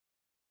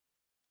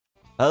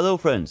Hello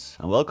friends,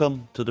 and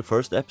welcome to the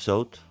first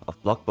episode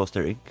of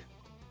Blockbuster Inc.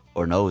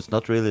 Or no, it's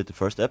not really the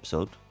first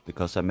episode,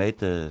 because I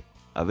made a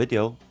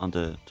video on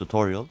the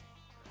tutorial.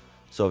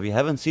 So if you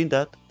haven't seen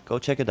that, go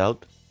check it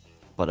out.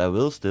 But I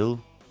will still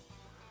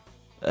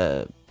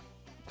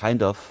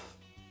kind of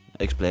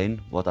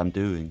explain what I'm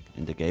doing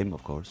in the game,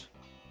 of course.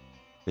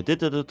 We did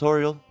the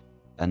tutorial,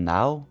 and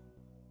now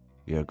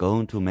we are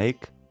going to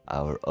make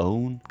our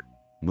own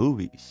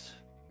movies.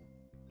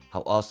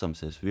 How awesome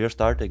is this? We are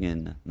starting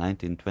in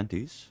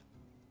 1920s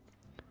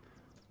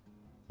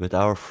with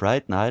our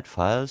FrightNight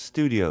File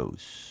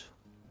Studios,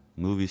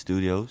 movie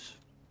studios.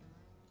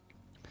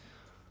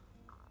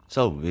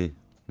 So we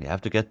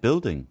have to get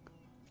building,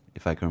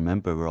 if I can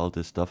remember where all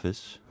this stuff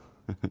is.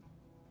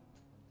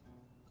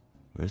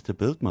 Where's the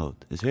build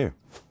mode? It's here.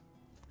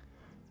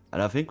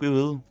 And I think we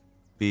will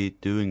be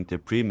doing the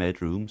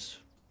pre-made rooms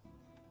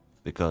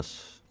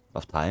because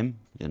of time,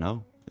 you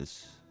know.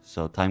 It's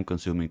so time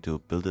consuming to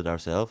build it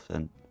ourselves,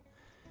 and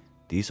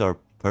these are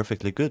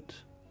perfectly good.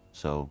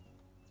 So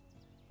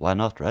why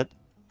not, right?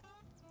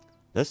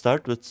 Let's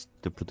start with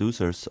the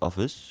producer's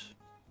office.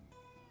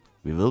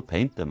 We will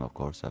paint them, of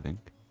course, I think.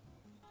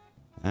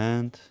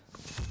 And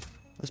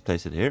let's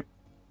place it here.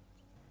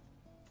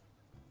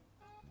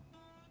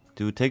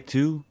 Do we take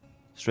two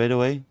straight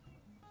away?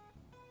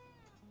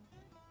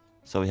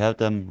 So we have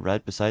them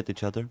right beside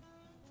each other?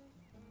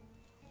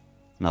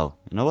 No,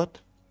 you know what?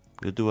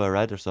 We'll do a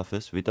writer's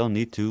office. We don't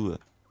need two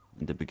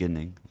in the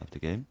beginning of the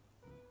game.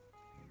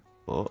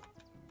 Oh.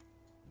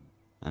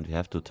 And we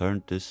have to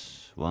turn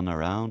this one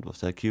around.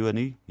 Was that Q and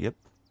E? Yep.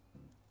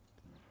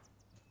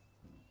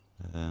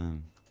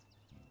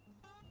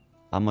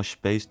 How much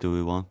space do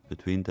we want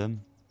between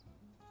them?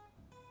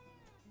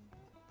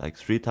 Like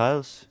 3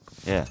 tiles?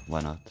 Yeah, why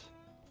not?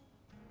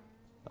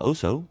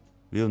 Also,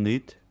 we'll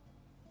need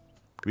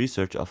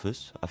research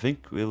office. I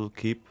think we will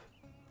keep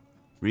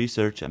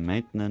research and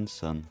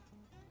maintenance on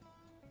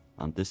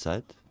this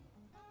side.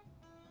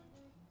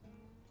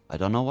 I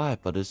don't know why,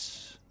 but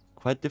it's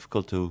quite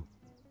difficult to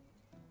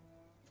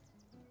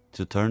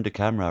turn the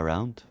camera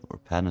around, or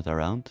pan it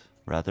around,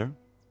 rather.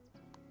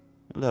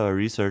 We'll have a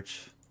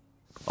research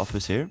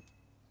office here.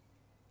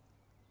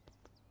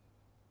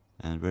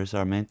 And where's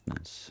our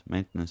maintenance?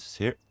 Maintenance is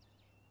here.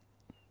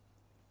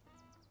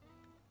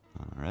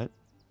 Alright.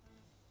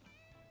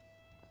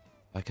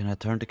 Why can I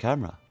turn the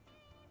camera?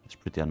 It's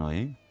pretty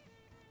annoying.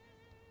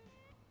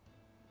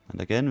 And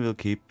again, we'll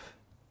keep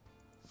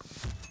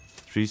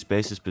 3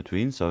 spaces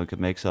between, so we can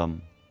make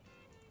some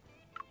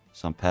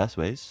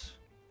pathways.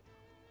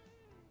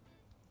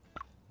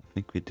 I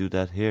think we do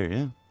that here,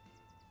 yeah?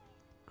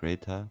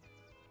 Great tile.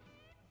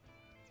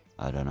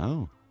 I don't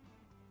know.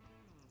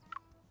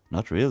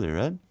 Not really,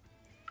 right?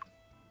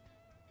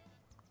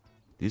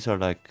 These are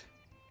like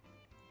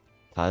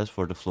tiles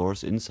for the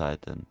floors inside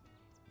and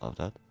all of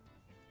that.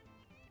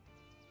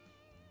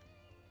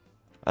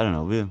 I don't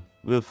know.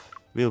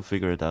 We'll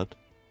figure it out.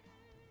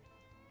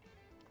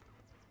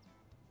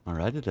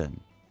 Alrighty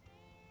then.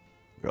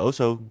 We're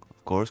also,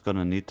 of course,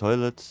 gonna need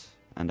toilets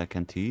and a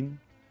canteen.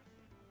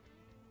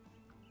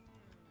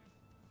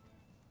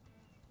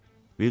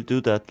 We'll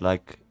do that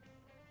like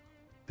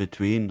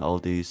between all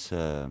these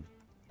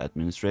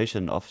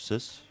administration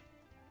offices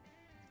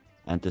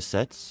and the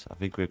sets. I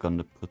think we're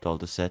gonna put all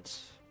the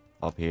sets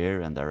up here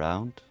and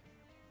around.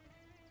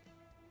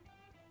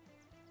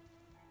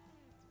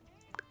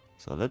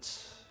 So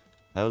let's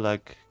have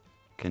like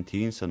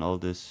canteens and all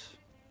this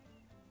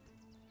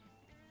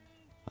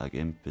like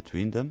in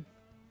between them.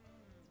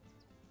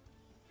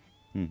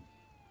 Do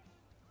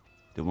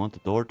you want the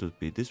door to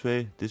be this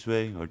way,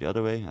 or the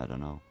other way? I don't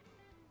know.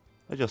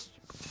 I just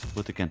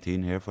put the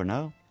canteen here for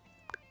now.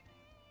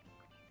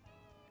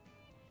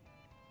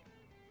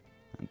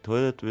 And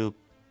toilet will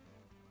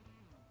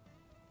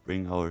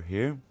bring over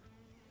here.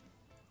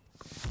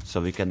 So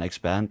we can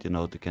expand, you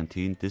know, the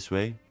canteen this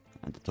way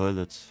and the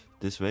toilets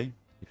this way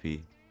if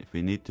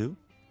we need to.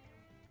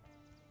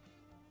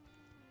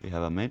 We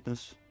have a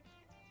maintenance.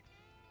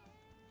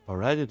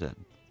 Alrighty then.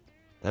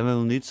 Then we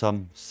will need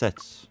some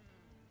sets.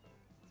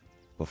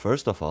 But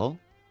first of all,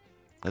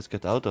 let's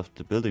get out of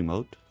the building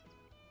mode.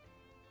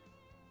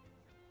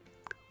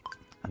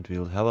 And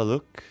we'll have a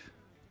look.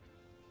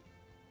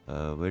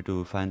 Where do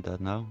we find that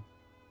now?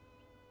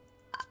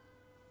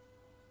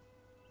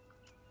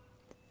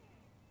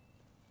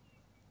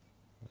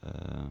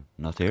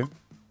 Not here.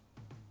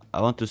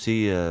 I want to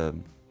see the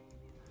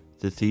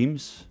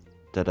themes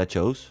that I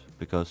chose,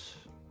 because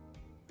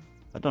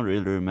I don't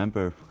really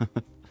remember.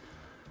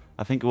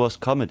 I think it was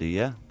comedy,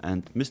 yeah?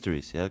 And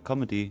mysteries, yeah?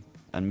 Comedy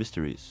and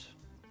mysteries.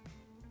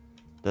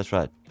 That's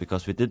right,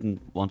 because we didn't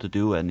want to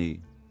do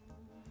any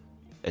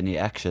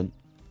action,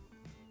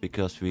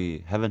 because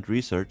we haven't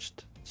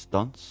researched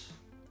stunts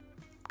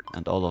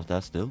and all of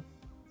that still.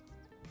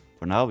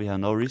 For now we have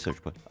no research,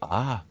 but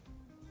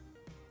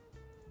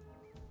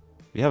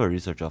we have a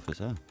research office,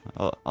 huh?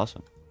 Oh,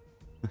 awesome.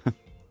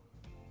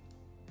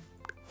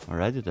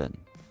 Alrighty then.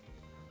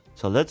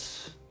 So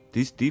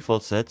these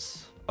default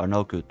sets are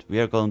no good. We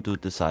are going to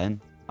design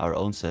our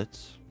own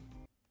sets.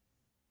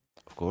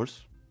 of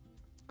course.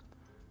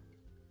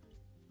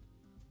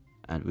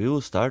 And we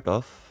will start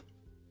off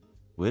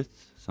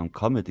with some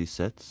comedy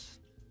sets.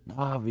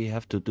 Ah, we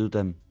have to do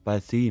them by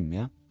theme,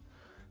 yeah?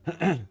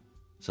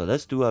 So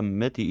let's do a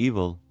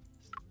medieval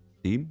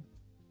theme.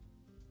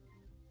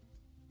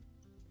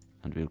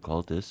 And we'll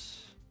call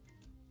this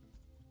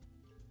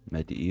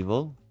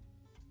medieval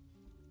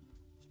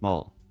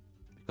small,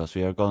 because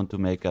we are going to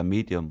make a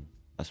medium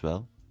as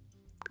well.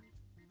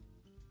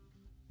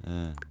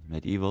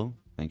 Medieval,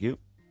 thank you.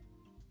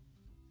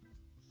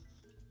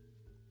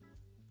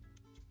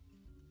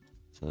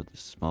 So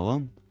this small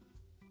one.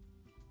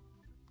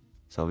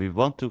 So we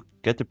want to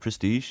get the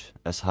prestige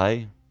as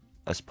high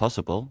as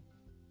possible.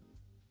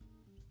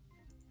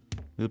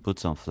 We'll put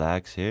some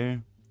flags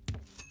here.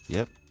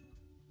 Yep.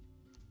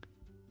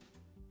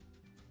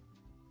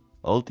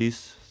 All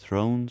these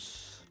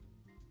thrones,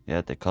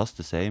 yeah, they cost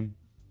the same.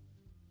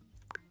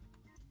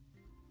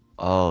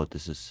 Oh,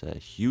 this is a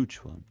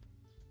huge one.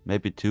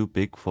 Maybe too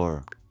big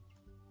for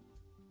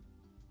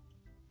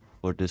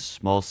this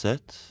small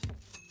set.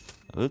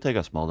 We'll take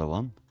a smaller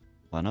one.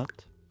 Why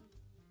not?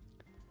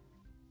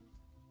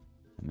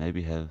 And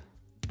maybe have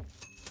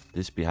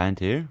this behind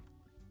here.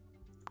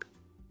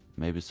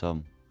 Maybe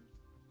some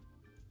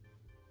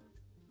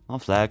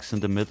flags in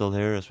the middle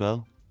here as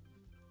well.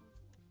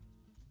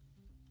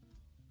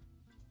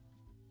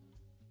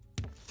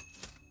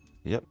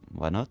 Yep,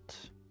 why not?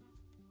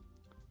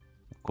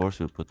 Of course,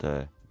 we'll put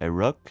a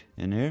rug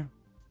in here,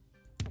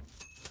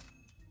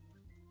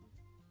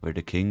 where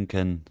the king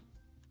can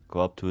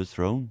go up to his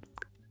throne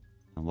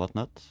and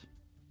whatnot.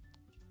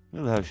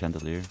 We'll have a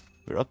chandelier.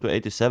 We're up to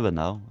 87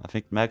 now. I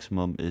think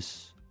maximum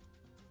is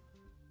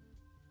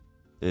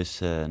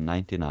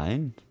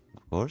 99,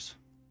 of course.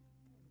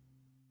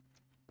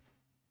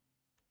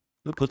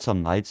 We'll put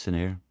some knights in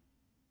here.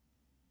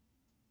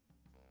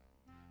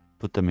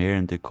 Put them here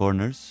in the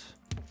corners.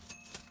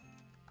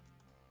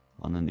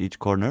 One in each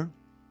corner.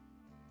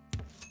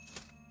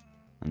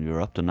 And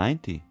we're up to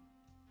 90.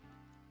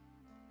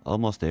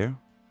 Almost there.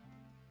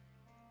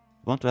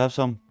 We want to have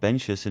some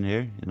benches in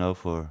here, you know,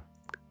 for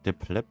the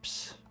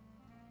plebs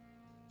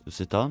to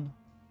sit on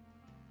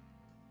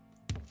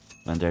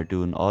when they're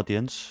doing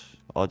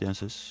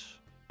audiences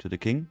to the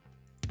king.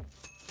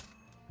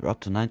 We're up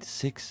to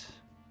 96.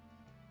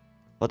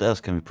 What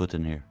else can we put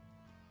in here?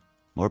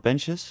 More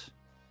benches?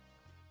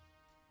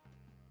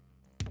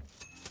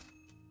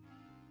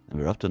 And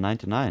we're up to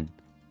 99.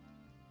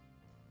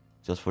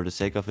 Just for the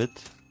sake of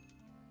it,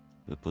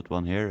 we'll put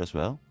one here as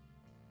well.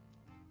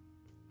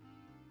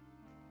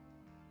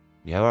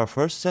 We have our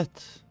first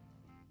set.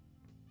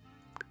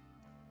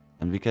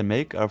 And we can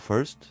make our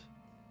first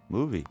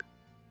movie.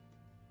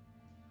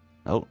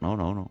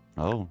 No.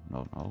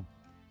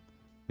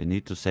 We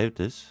need to save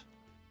this.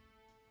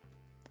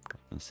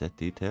 And set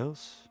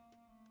details.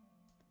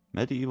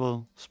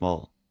 Medieval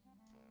small.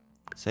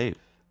 Save.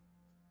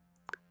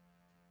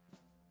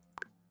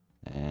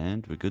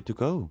 And we're good to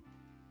go.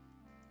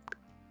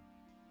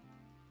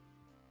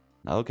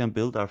 Now we can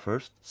build our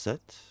first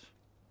set.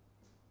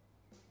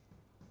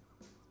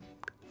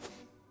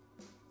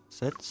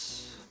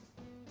 Sets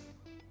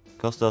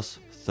cost us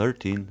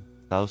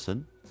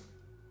 13,000.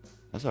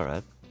 That's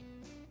alright.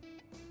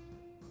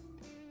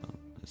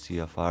 Let's see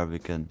how far we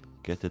can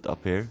get it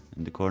up here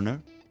in the corner.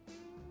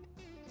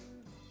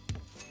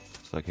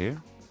 Just like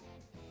here.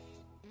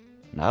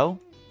 Now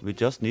we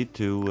just need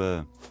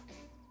to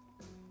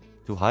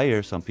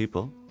hire some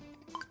people.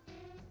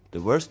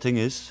 The worst thing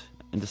is,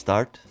 in the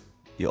start,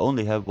 you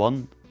only have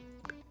one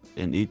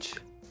in each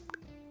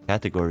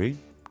category.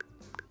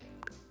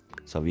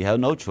 So we have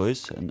no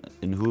choice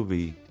in who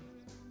we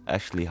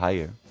actually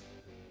hire.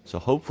 So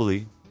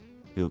hopefully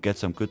we'll get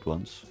some good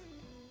ones.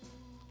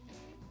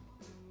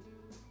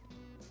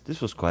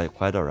 This was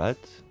quite alright.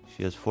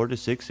 She has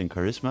 46 in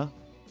charisma,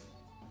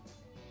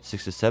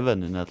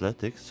 67 in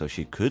athletics, so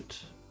she could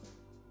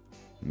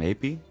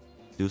maybe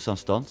do some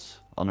stunts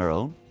on her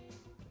own.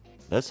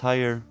 Let's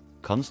hire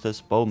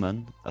Constance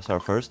Bowman as our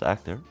first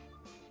actor.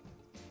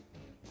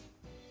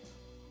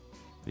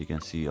 We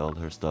can see all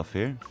her stuff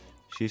here.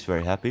 She's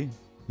very happy.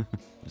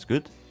 It's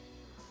good.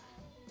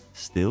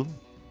 Still,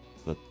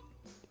 but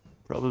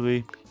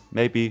probably,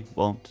 maybe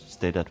won't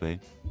stay that way.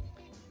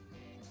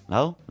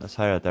 Now, let's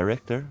hire a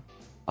director.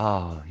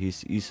 Ah,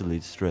 he's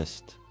easily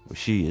stressed. Well,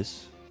 she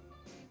is.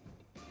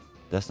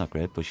 That's not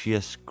great, but she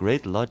has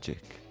great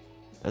logic.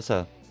 That's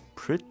a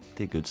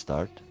pretty good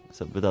start.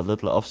 So with a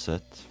little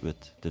offset with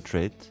the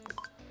trait.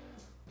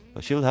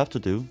 But she'll have to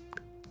do.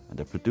 And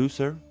the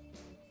producer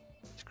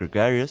is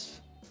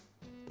gregarious.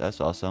 That's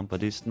awesome,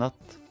 but he's not.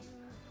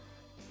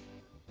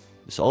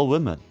 It's all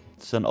women.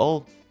 It's an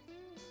all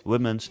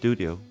women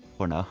studio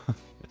for now.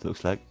 It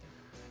looks like.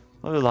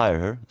 Well, we'll hire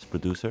her as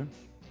producer.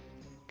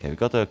 Okay, we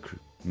got a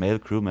male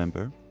crew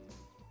member.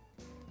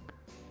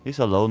 He's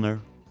a loner,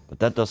 but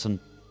that doesn't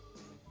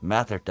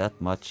matter that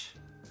much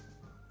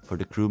for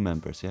the crew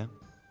members, yeah?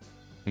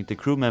 I think the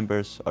crew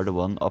members are the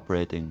one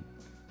operating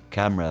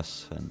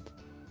cameras and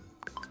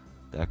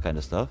that kind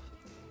of stuff.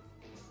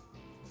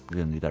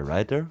 We'll need a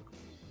writer.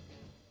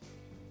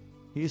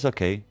 He's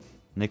okay.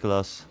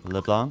 Nicolas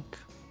LeBlanc.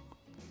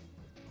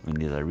 We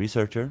need a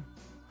researcher.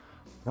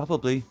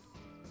 Probably.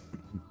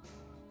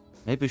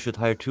 Maybe we should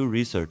hire 2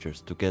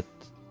 researchers to get...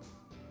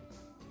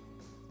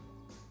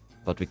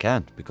 But we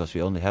can't, because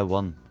we only have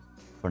 1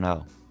 for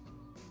now.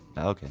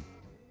 Okay.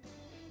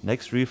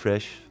 Next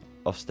refresh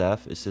of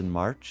staff is in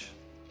March.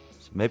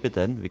 So maybe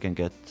then we can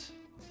get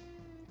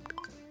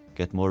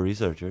more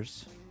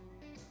researchers.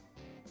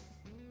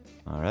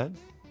 Alright.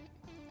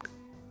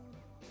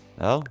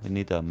 Now we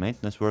need a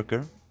maintenance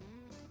worker.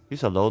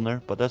 He's a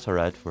loner, but that's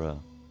alright for a...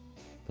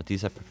 But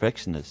he's a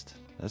perfectionist.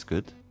 That's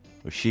good.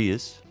 Or she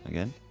is,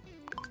 again.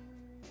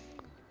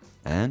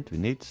 And we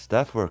need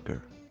staff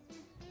worker.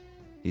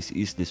 He's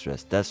easily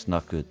stressed. That's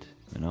not good,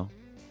 you know.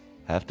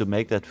 Have to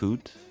make that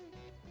food.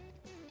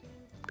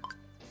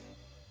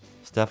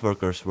 Staff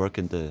workers work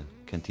in the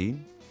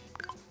canteen.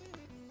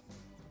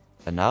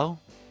 And now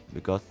we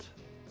got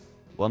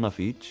 1 of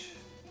each.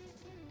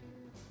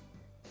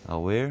 Now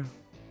where?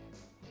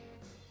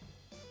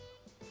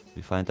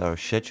 We find our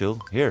schedule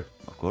here,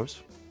 of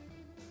course.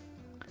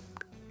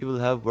 We will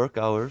have work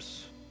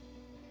hours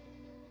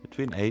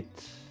between 8.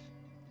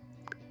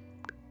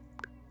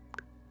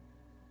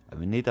 And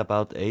we need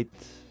about 8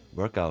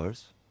 work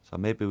hours. So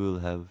maybe we'll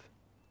have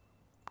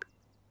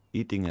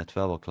eating at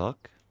 12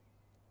 o'clock.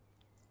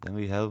 Then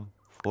we have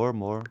 4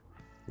 more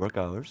work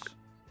hours.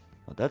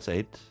 Well, that's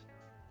 8.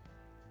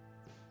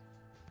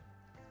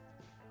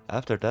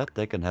 After that,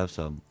 they can have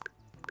some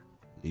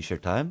leisure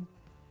time.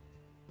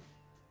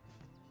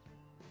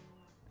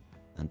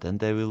 And then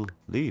they will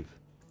leave.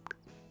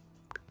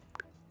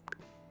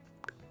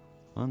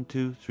 1,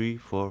 2, 3,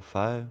 4,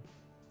 5,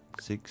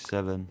 6,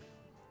 7,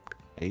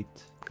 8,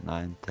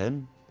 9,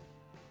 10.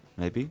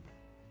 Maybe.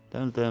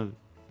 Then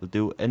we'll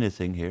do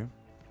anything here.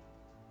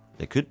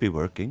 They could be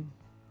working.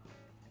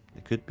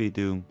 They could be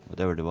doing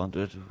whatever they want.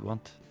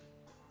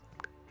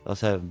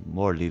 Let's have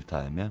more leave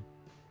time, yeah?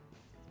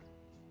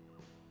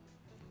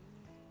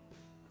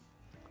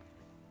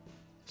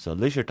 So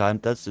leisure time,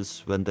 that's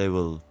just when they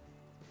will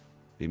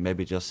be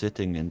maybe just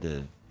sitting in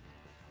the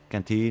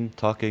canteen,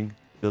 talking,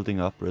 building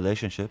up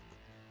relationship.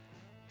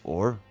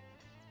 Or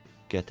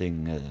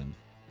getting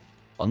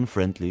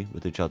unfriendly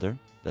with each other.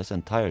 That's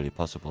entirely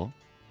possible.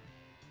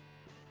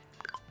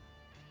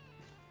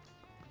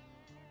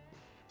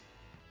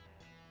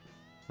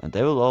 And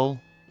they will all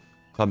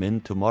come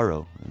in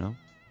tomorrow, you know.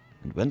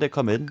 And when they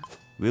come in,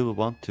 we will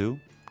want to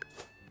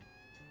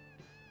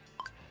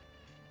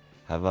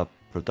have a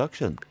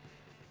production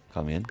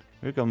come in.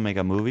 We're gonna make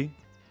a movie.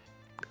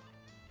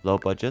 Low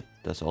budget,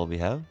 that's all we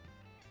have.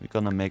 We're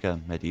gonna make a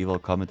medieval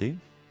comedy.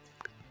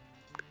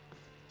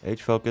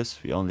 Age focus,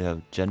 we only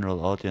have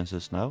general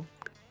audiences now.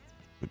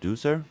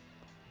 Producer,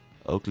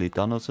 Oakley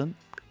Donaldson.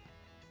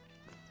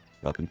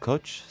 Robin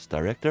Koch is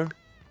director.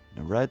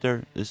 The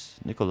writer is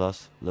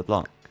Nicolas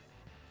LeBlanc.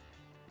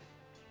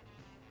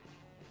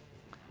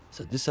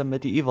 So this is a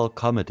medieval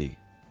comedy.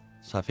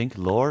 So I think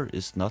lore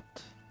is not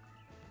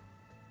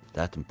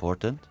that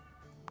important.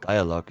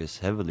 Dialogue is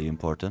heavily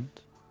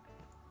important.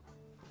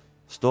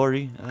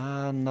 Story,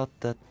 not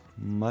that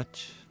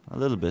much. A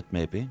little bit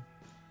maybe.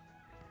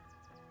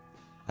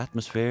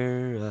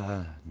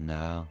 Atmosphere,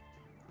 no.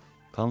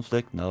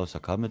 Conflict, no, it's a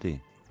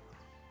comedy.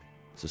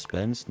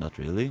 Suspense, not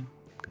really.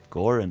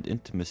 Gore and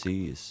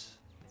intimacy is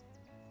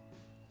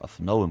of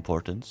no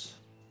importance.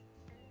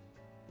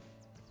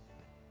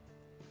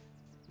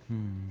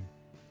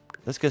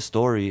 Let's get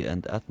story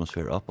and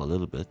atmosphere up a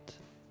little bit.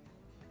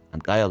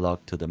 And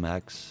dialogue to the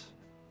max.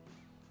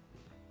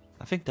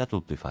 I think that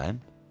will be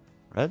fine,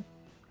 right?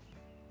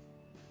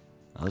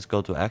 Now let's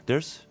go to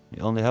actors.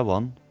 We only have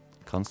 1.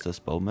 Constance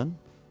Bowman.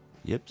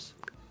 Yips.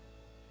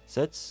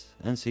 Sets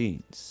and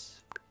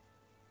scenes.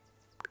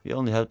 We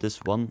only have this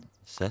 1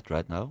 set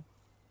right now.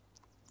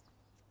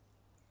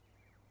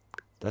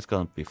 That's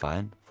gonna be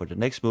fine. For the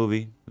next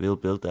movie, we'll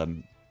build a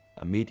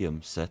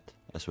medium set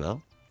as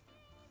well.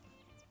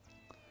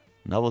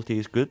 Novelty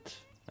is good,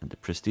 and the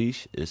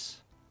prestige is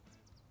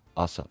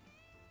awesome.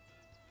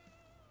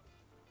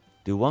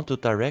 Do you want to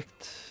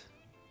direct?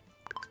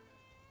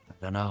 I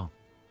don't know.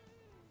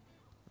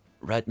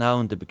 Right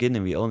now in the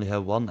beginning we only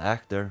have 1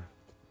 actor,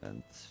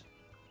 and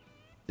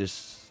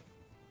this...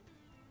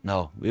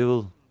 No, we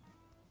will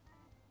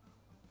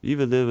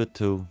leave it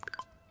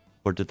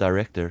for the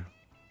director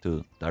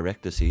to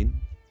direct the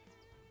scene.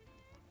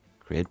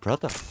 Create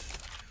product.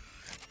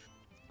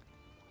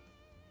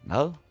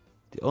 Now,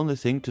 the only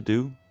thing to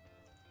do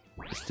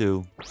is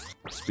to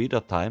speed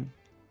up time.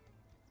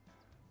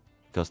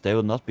 Because they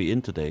will not be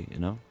in today, you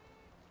know.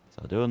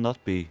 So there will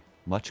not be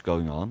much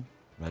going on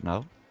right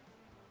now.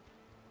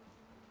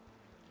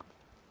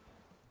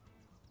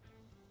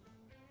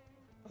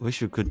 I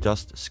wish we could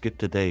just skip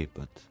the day,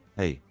 but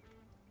hey,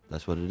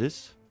 that's what it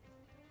is.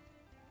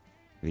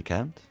 We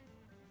can't.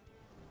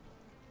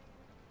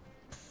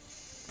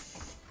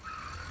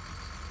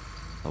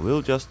 I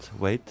will just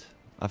wait.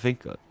 I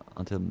think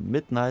until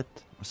midnight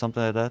or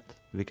something like that.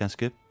 We can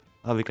skip.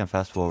 Oh, we can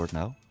fast forward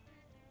now.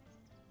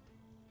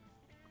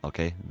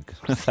 Okay, we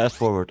can fast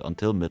forward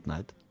until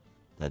midnight.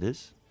 that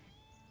is.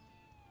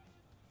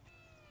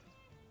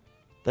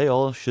 They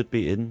all should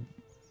be in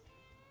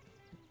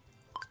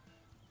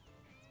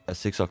at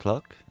 6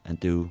 o'clock and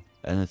do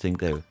anything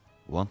they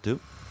want to.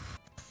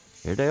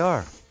 Here they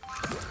are.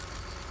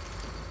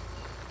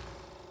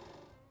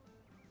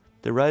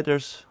 The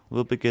writers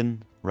will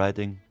begin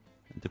writing.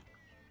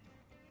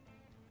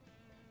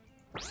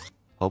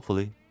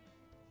 Hopefully.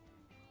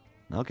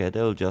 Okay,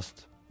 they will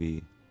just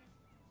be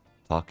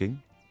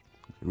talking.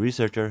 The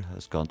researcher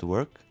has gone to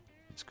work.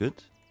 It's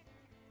good.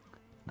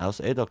 Now it's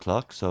 8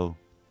 o'clock, so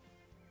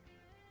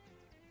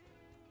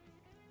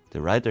the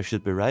writer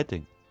should be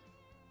writing.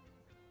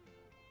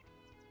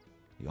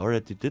 We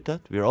already did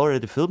that? We're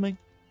already filming?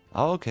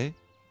 Oh, okay.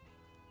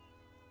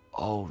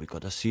 Oh, we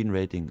got a scene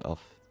rating of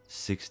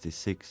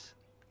 66.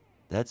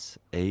 That's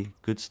a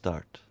good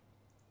start.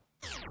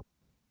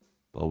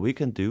 What we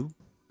can do...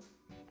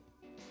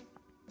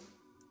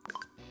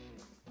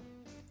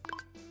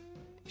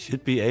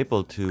 should be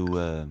able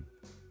to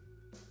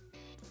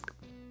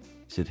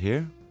sit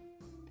here.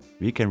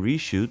 We can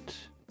reshoot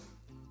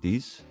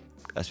these.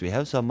 As we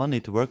have some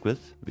money to work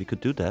with, we could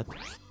do that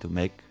to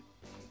make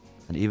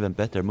an even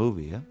better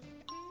movie, yeah?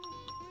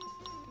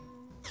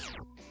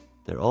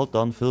 They're all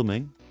done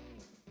filming,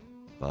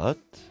 but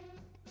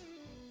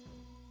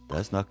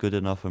that's not good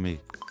enough for me.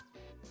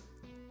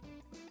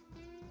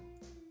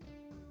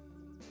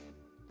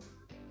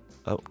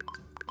 Oh,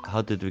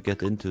 how did we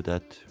get into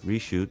that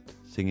reshoot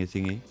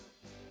thingy?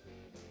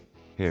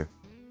 Here.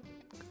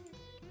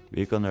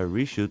 We're gonna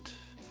reshoot.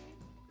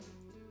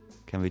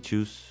 Can we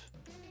choose?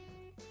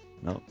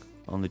 No,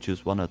 only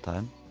choose one at a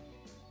time.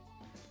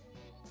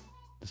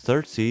 The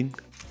third scene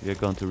we are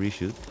going to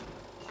reshoot.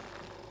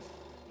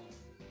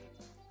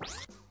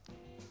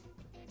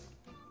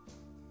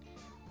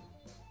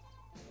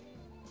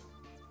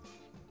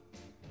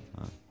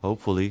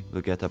 Hopefully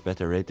we'll get a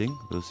better rating,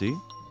 we'll see.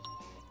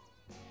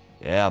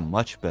 Yeah,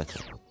 much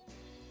better.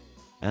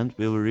 And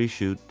we will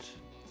reshoot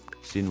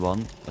scene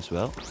 1 as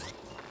well.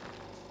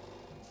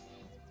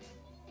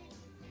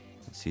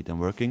 Let's see them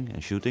working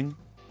and shooting.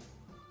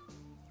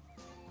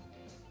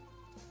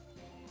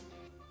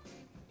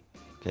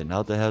 Okay,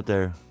 now they have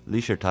their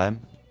leisure time,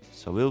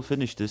 so we'll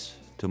finish this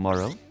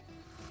tomorrow.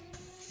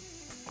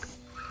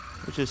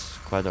 Which is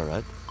quite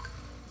alright.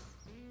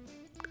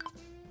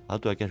 How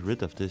do I get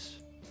rid of this?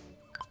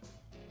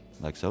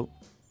 Like so.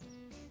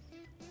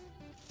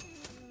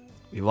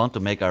 We want to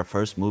make our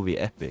first movie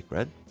epic,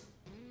 right?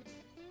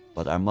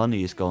 But our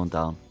money is going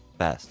down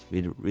fast.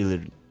 We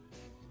really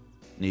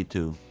need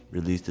to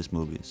release this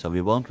movie. So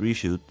we won't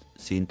reshoot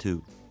scene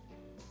 2.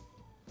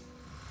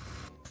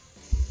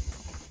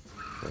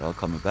 They're all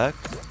coming back.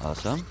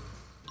 Awesome.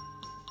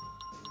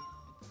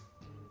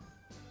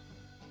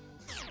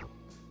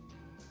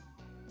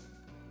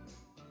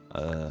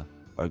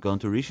 Are going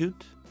to reshoot?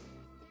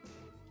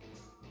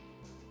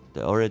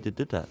 They already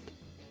did that.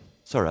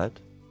 It's alright.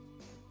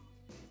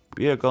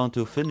 We are going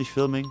to finish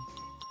filming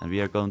and we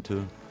are going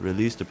to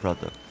release the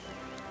product.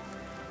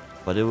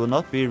 But it will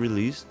not be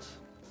released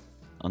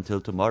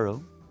until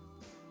tomorrow.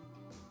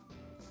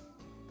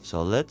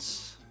 So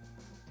let's,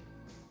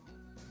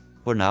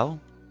 for now,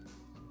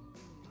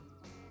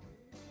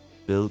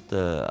 build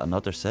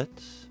another set.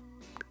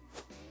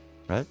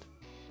 Right?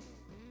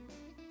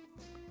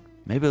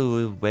 Maybe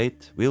we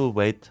will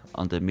wait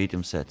on the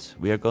medium sets.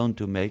 We are going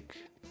to make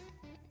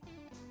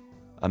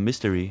a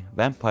mystery,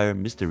 vampire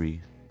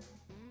mystery.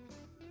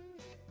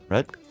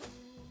 Right?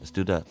 Let's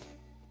do that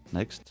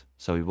next.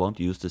 So we won't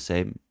use the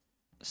same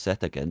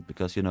set again,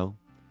 because you know,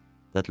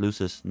 that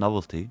loses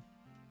novelty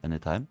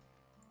anytime.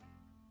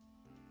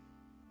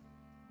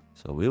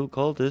 So we'll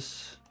call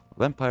this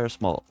Vampire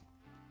Small.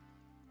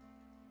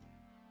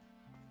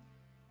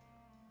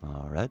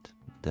 Alright,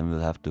 then we'll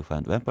have to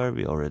find vampire,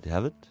 we already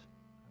have it.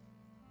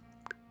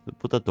 We'll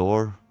put a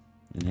door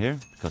in here,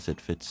 because it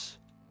fits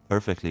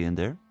perfectly in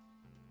there.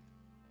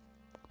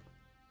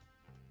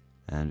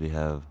 And we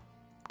have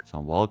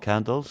some wall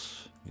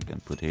candles you can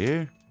put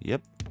here.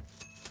 Yep.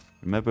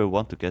 Remember, we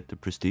want to get the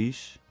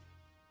prestige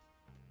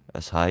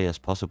as high as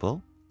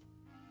possible.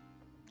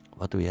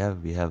 What do we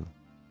have? We have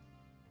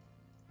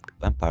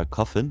vampire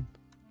coffin.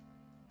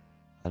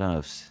 I don't know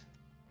if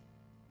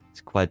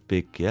it's quite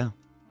big, yeah.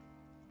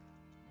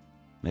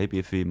 Maybe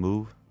if we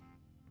move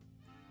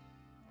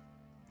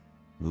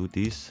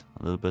these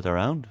a little bit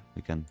around,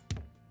 we can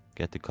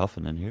get the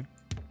coffin in here.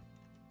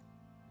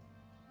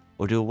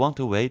 Or do you want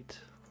to wait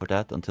for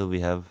that until we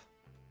have...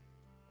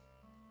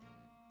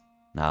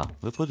 Nah,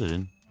 we'll put it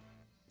in.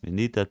 We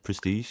need that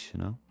prestige, you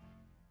know.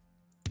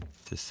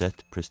 To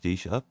set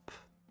prestige up.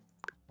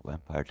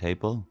 Vampire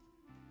table.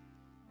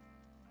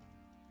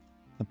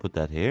 And put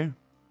that here.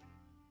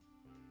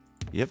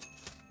 Yep.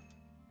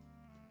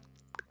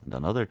 And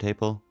another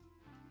table.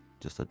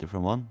 Just a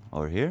different one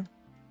over here.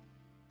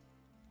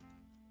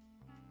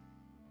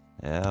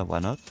 Yeah, why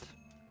not?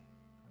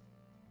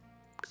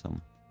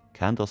 Some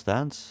candle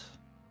stands.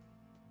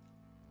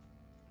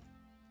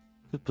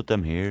 Could put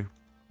them here.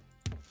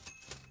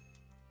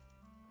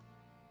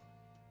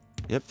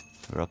 Yep,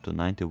 we're up to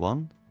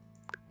 91.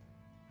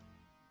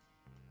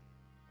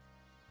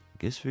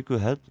 guess we could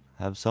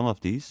have some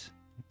of these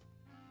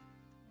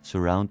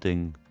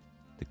surrounding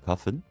the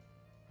coffin.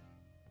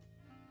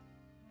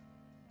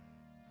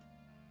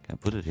 Can I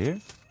put it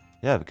here?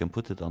 Yeah, we can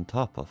put it on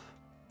top of.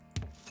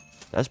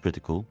 That's pretty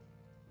cool.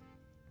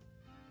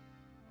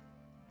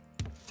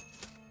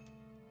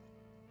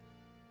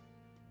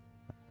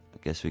 I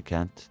guess we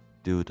can't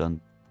do it on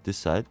this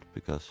side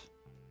because,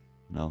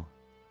 no,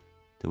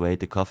 the way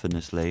the coffin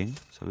is laying.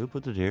 So we'll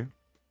put it here.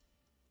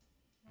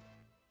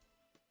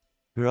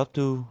 We're up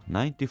to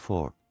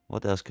 94.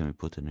 What else can we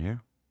put in here?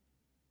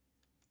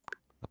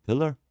 A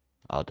pillar?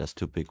 Oh, that's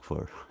too big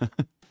for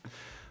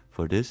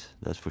for this,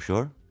 that's for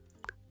sure.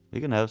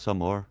 We can have some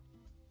more.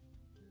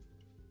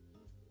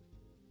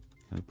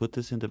 Can we put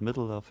this in the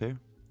middle of here?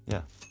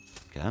 Yeah,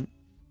 can.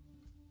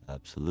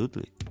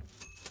 Absolutely.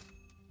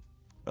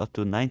 We're up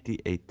to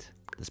 98.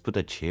 Let's put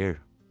a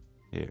chair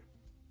here.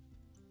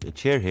 The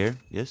chair here.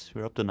 Yes,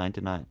 we're up to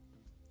 99.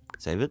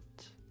 Save it.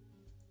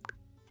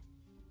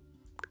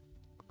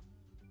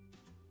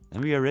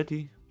 And we are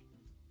ready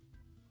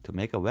to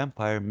make a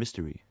vampire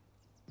mystery.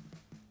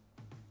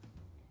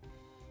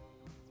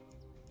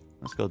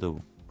 Let's go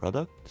to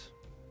product.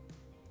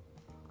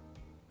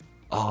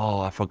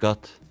 Oh, I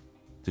forgot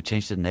to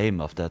change the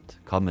name of that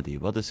comedy.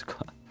 What is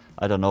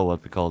I don't know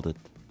what we called it.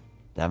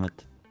 Damn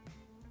it.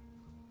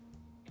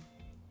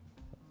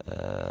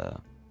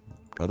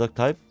 Product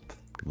type,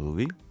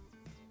 movie.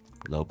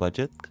 Low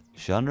budget.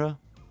 Genre,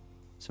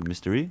 it's a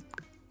mystery.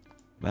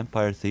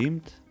 Vampire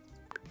themed.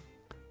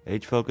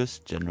 Age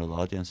focused, general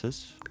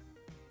audiences.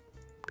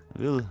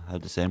 We'll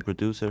have the same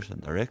producers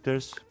and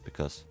directors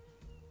because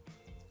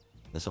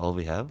that's all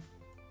we have.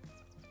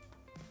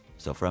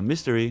 So for a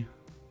mystery,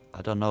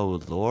 I don't know,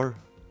 lore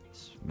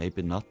is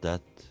maybe not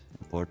that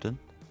important.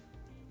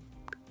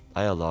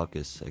 Dialogue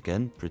is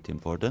again pretty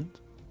important.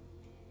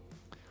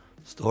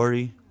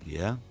 Story,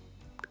 yeah.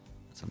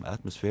 Some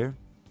atmosphere.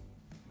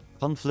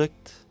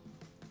 Conflict,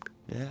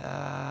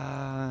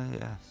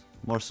 yeah.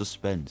 More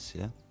suspense,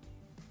 yeah.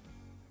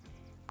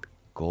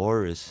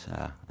 Gore is,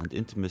 and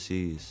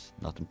intimacy is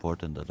not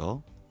important at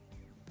all.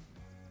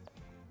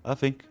 I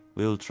think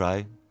we'll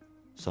try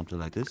something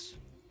like this.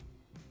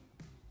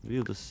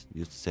 We'll just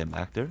use the same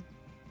actor.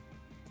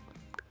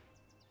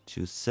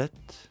 Choose set.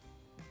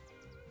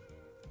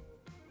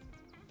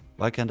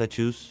 Why can't I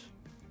choose?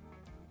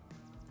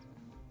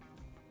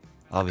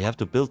 Oh, we have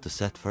to build the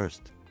set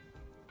first.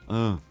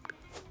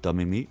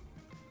 Dummy me.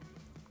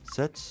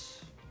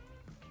 Sets.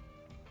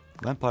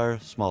 Vampire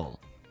small.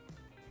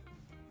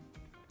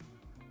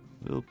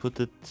 We'll put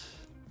it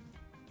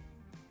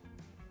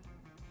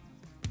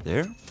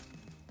there.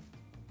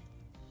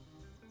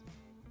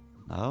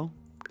 Now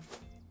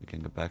we can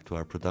go back to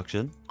our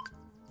production.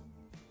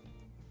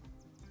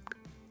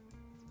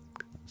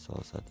 That's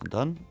all said and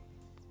done.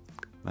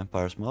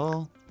 Vampire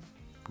small,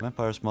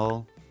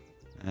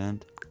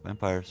 and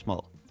vampire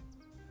small.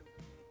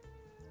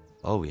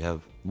 Oh, we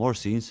have more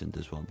scenes in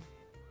this one.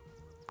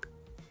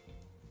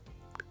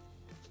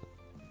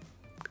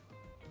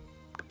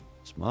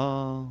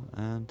 Small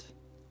and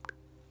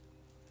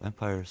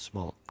vampire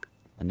small.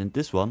 And in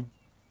this one,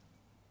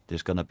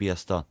 there's gonna be a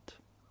stunt.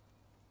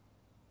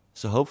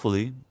 So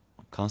hopefully,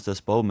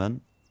 Constance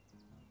Bowman,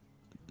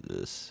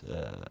 this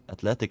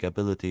athletic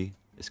ability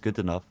is good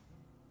enough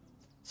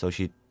so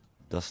she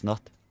does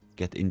not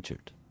get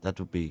injured. That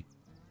would be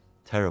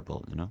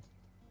terrible, you know.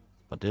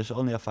 But there's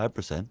only a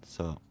 5%,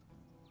 so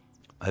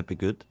I'd be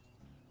good.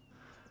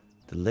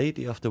 The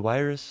lady of the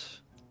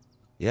virus,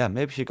 yeah,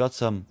 maybe she got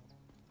some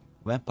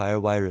vampire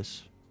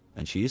virus,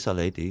 and she is a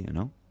lady, you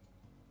know.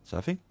 So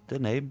I think the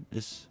name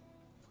is,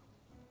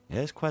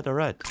 yeah, it's quite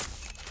alright.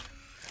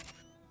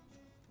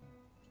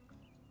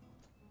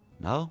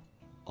 Now,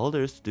 all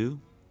there is to do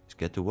is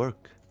get to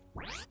work.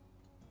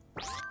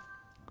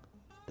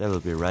 They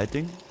will be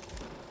writing,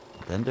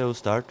 then they will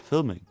start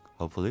filming,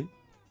 hopefully.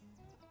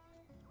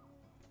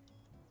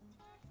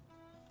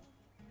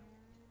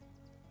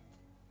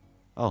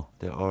 Oh,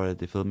 they're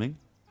already filming.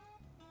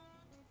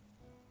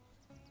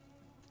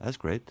 That's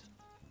great.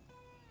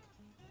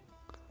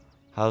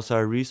 How's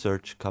our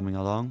research coming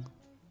along?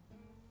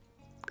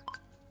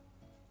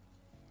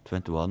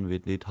 21, we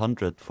need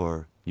 100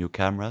 for new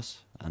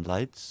cameras and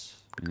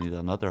lights. We need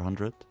another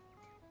 100.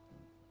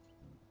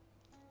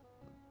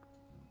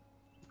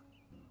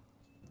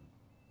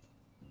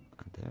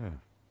 And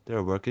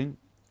they're working.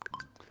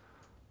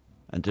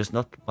 And there's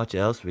not much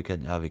else we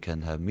can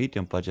have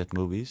medium budget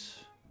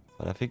movies,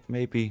 but I think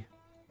maybe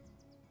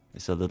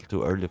it's a little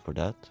too early for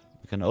that.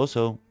 We can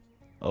also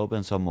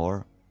open some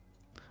more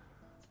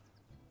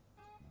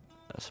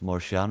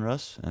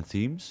genres and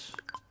themes.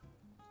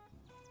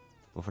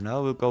 But for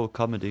now we'll go with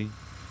comedy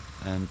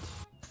and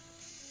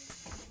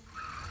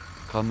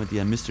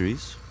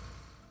mysteries.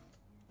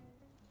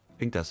 I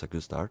think that's a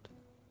good start.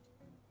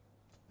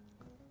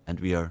 And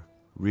we are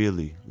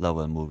really low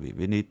on movie.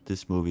 We need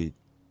this movie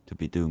to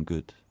be doing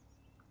good.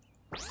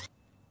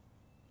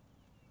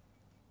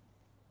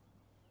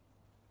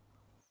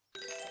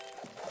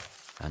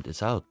 And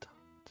it's out.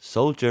 The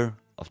Soldier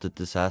of the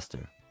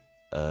Disaster.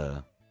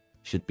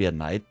 Should be a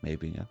night,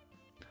 maybe, yeah.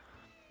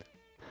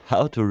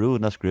 How to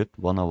ruin a script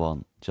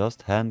 101.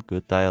 Just hand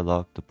good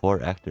dialogue to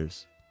poor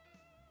actors.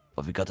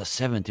 But we got a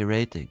 70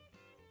 rating.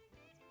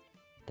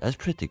 That's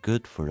pretty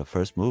good for the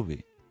first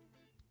movie,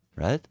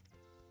 right?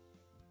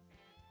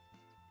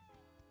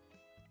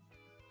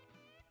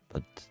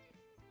 But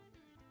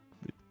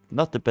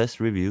not the best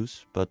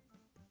reviews, but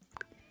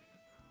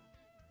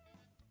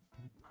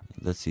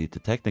let's see, the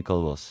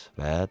technical was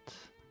bad.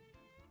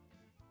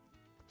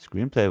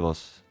 Screenplay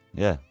was,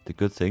 yeah, the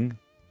good thing.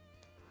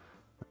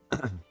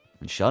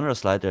 And genre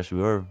sliders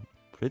were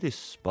pretty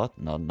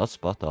not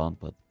spot on,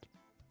 but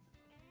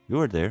you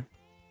were there.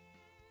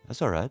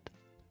 That's alright.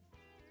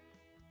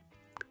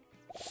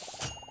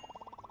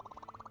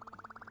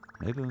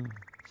 Maybe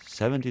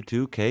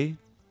 72k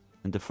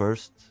in the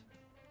first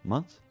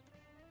month.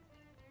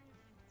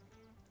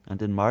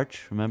 And in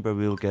March, remember,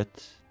 we'll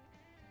get...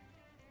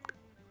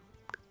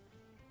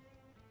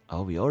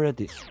 Oh, we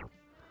already...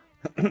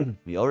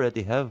 we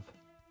already have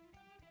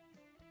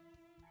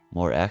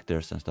more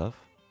actors and stuff.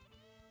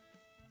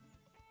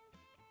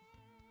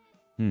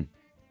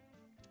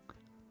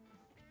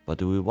 But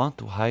do we want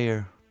to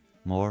hire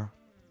more?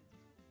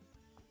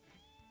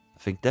 I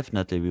think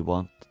definitely we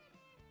want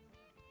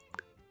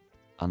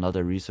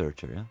another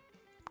researcher, yeah?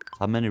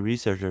 How many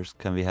researchers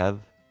can we have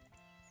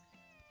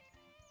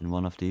in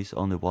one of these?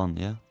 Only one,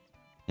 yeah?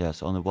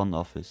 Yes, only one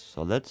office.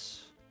 So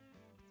let's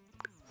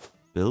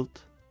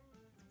build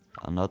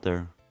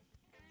another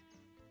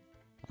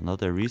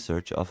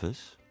research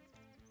office.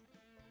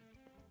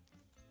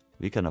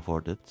 We can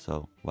afford it,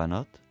 so why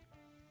not?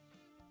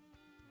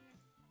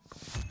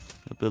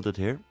 We'll build it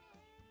here.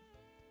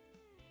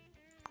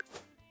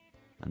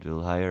 And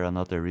we'll hire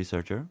another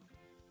researcher.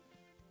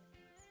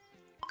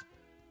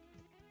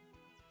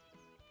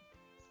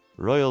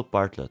 Royal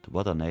Bartlett,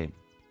 what a name.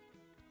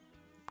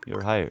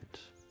 You're hired.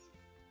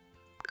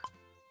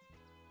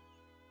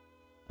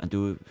 And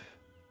do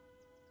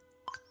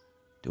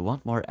you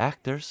want more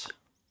actors?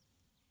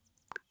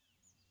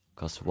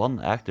 Because one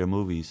actor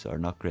movies are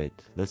not great.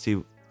 Let's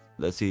see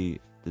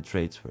the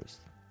traits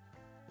first.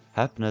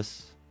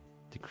 Happiness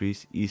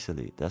decrease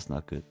easily. That's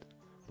not good.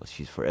 But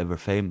she's forever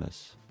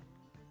famous.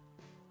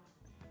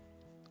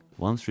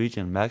 Once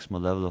reaching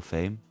maximal level of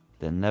fame,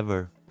 they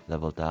never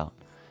level down.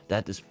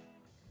 That's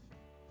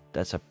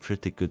a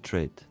pretty good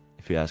trait,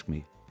 if you ask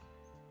me.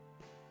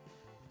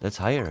 Let's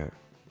hire her.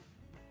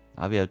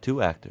 Now we have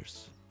 2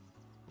 actors.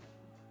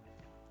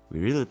 We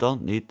really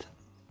don't need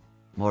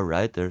more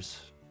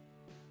writers.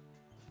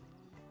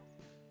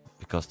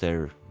 Because they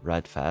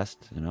write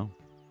fast, you know.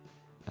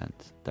 And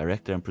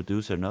director and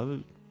producer,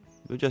 no,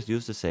 we'll just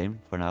use the same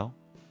for now.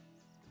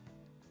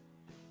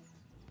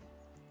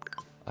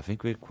 I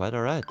think we're quite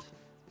alright.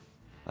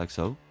 Like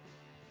so.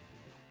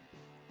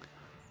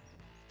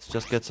 Let's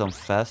just get some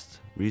fast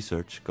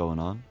research going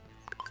on.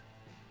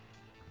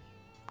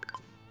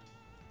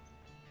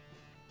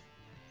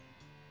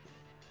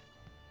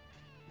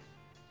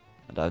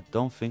 And I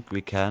don't think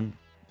we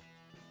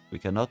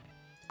cannot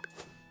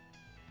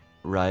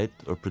write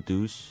or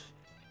produce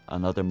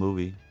another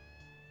movie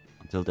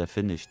until they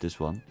finish this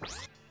one.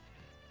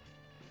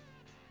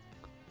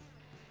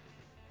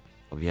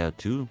 But we have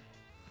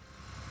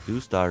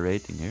 2-star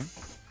rating here.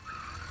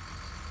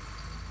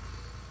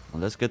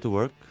 And let's get to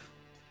work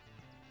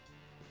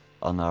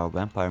on our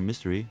vampire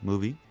mystery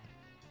movie.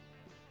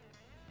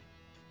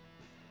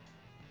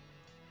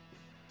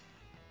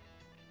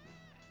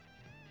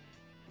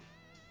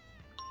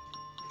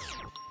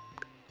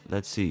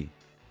 Let's see.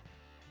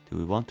 Do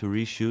we want to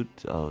reshoot?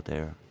 Oh,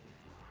 there.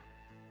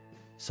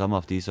 Some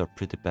of these are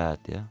pretty bad,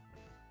 yeah?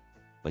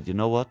 But you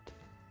know what?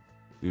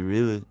 We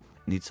really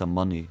need some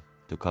money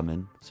to come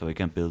in so we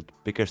can build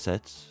bigger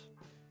sets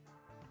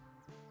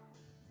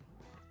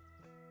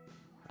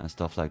and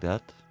stuff like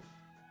that.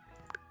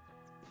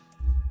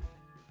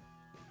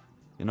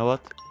 You know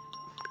what?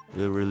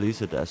 We'll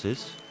release it as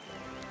is.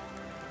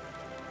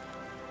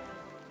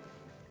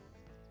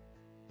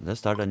 Let's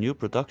start a new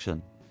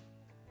production.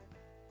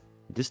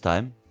 This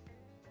time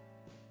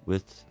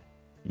with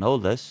no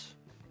less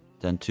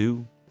than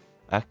 2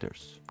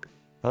 actors.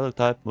 Product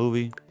type,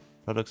 movie.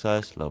 Product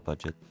size, low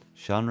budget.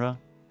 Genre,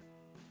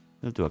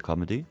 we'll do a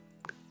comedy.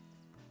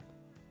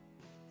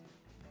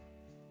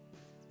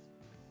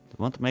 Do you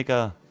want to make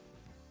a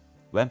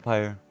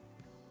vampire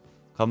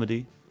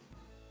comedy?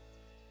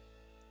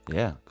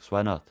 Yeah, because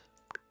why not?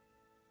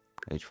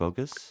 Age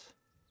focus.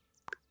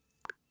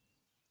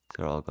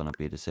 They're all gonna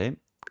be the same.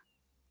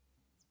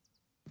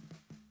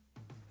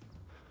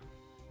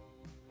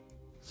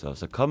 So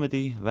it's a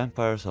comedy,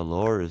 vampires or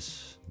lore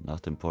is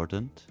not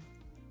important.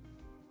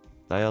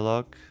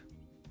 Dialogue,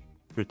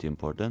 pretty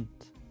important.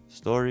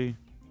 Story.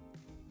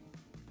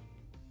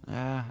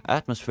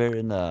 Atmosphere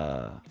in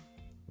a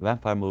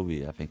vampire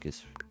movie I think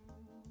is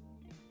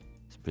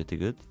pretty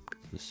good.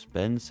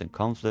 Suspense and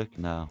conflict,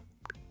 now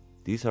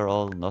these are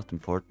all not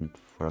important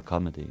for a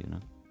comedy, you know.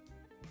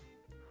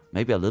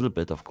 Maybe a little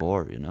bit of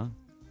gore, you know.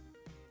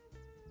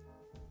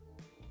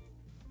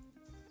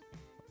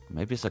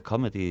 Maybe it's a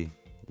comedy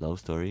love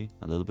story,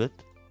 a little bit.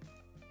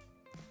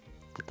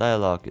 the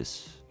dialogue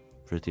is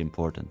pretty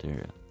important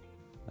here,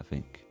 I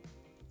think.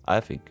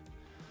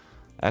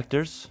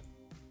 Actors,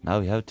 now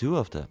we have 2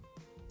 of them.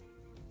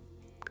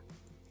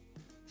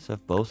 Let's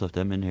have both of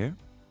them in here,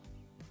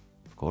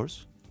 of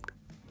course.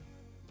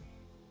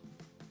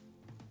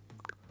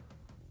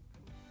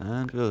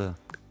 And we'll have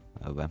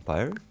a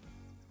vampire.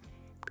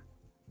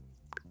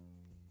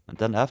 And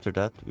then after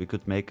that, we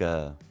could make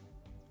a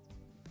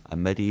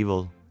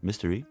medieval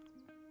mystery.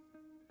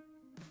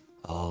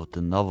 Oh,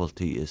 the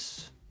novelty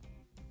is...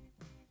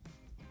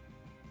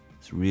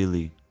 It's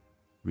really,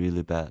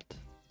 really bad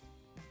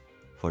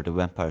for the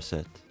vampire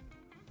set.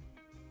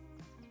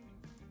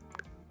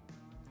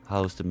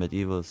 How's the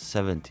medieval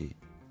 70?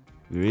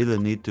 We really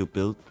need to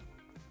build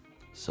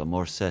some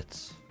more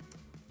sets.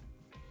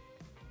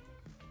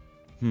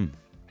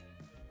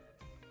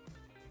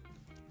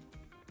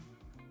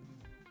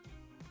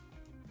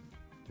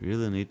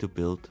 Really need to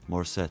build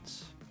more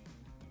sets.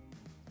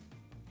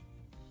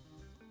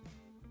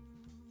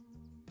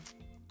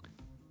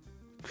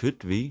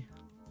 Could we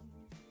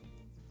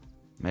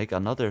make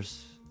another?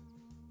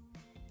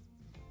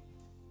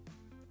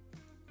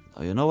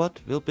 Oh, you know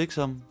what? We'll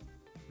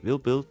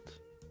build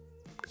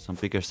some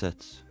bigger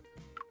sets.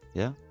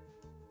 Yeah.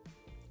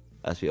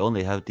 As we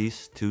only have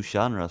these 2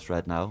 genres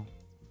right now,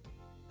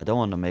 I don't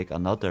want to make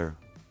another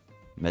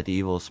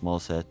medieval small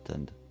set,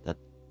 and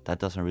that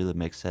doesn't really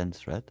make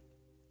sense, right?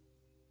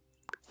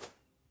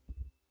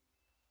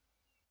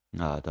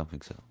 No, I don't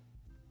think so.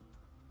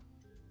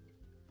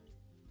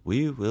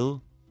 We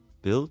will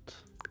build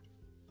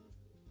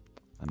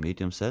a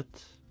medium set,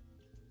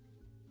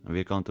 and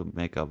we're going to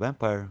make a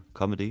vampire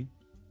comedy.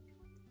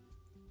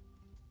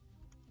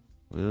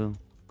 We'll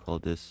call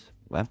this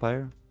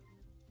vampire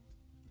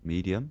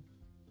medium.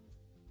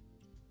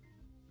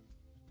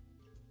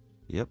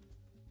 Yep.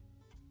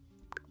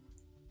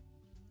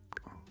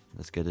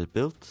 Let's get it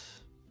built.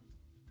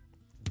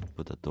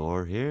 Put a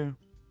door here.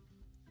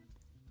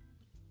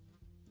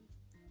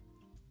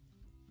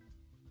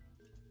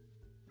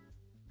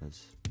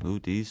 Let's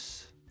move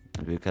these,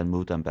 and we can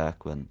move them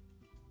back when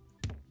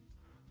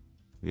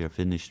we are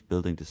finished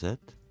building the set.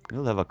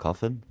 We'll have a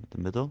coffin in the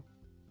middle.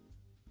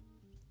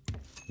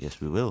 Yes,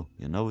 we will.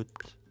 You know it.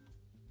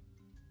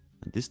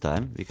 And this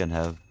time we can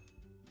have...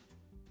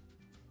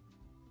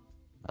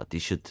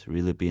 these should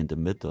really be in the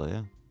middle,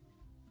 yeah?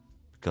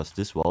 Because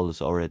this wall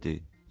is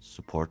already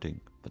supporting,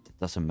 but it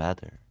doesn't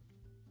matter.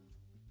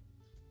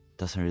 It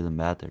doesn't really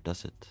matter,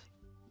 does it?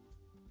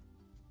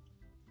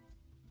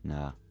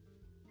 Nah.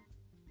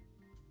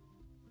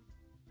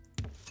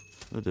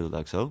 We'll do it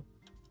like so.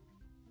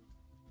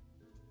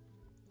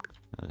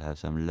 I'll have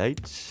some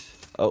lights.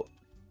 Oh!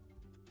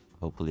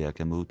 Hopefully I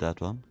can move that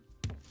one.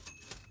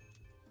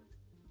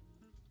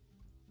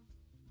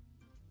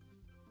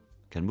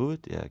 Can move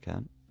it? Yeah, I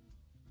can.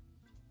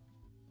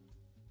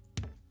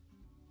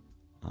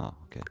 Oh,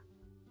 okay.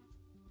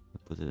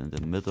 I'll put it in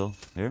the middle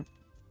here.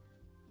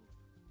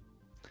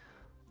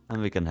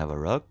 And we can have a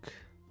rug.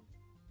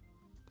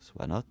 So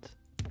why not?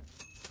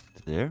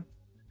 There.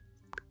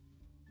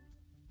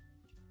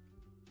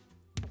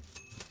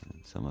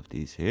 And some of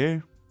these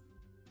here.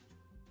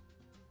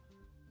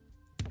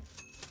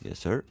 Yes,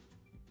 sir.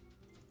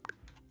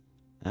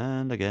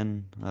 And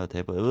again, a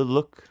table. It will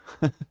look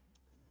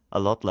a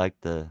lot like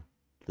the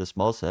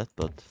small set,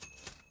 but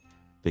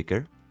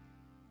bigger.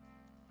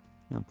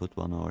 And put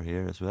one over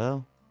here as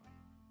well.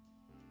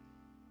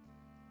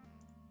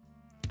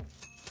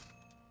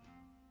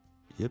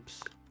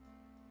 Yips.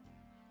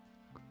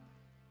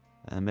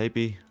 And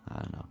maybe, I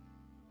don't know.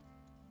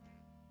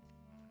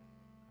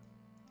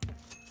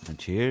 And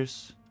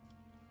cheers.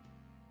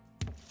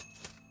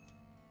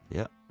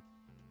 Yeah.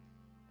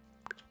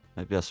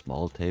 Maybe a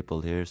small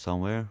table here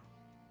somewhere.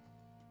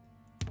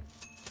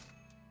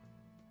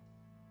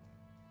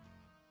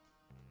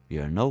 We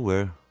are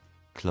nowhere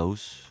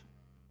close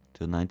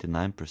to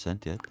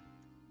 99% yet.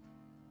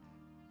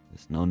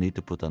 There's no need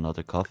to put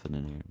another coffin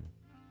in here.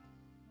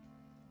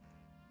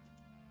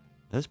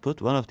 Let's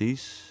put one of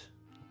these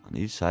on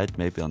each side,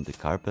 maybe on the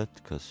carpet,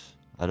 because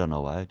I don't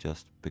know why,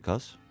 just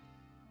because.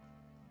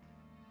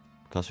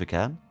 Because we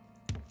can.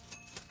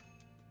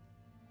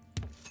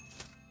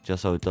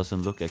 Just so it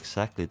doesn't look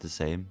exactly the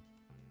same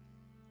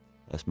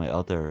as my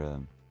other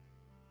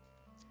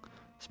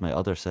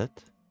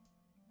set.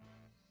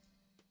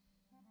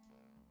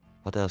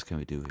 What else can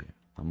we do here?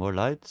 More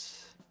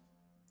lights?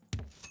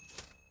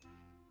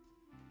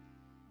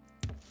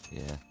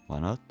 Yeah, why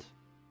not?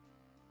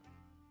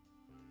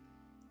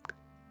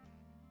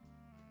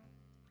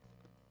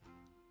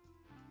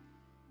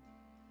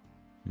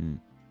 Yeah,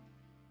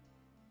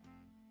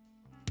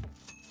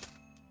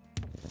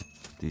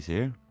 these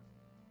here.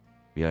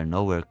 We are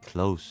nowhere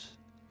close,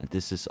 and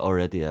this is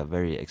already a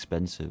very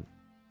expensive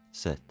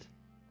set.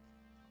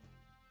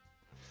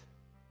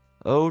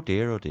 Oh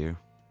dear, oh dear.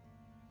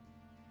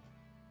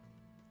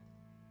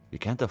 We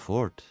can't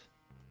afford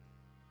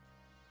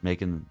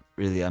making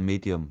really a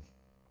medium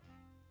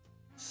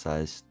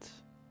sized.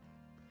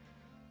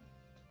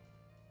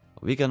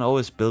 We can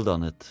always build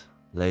on it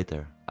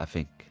later, I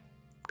think.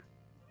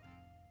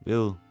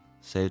 We'll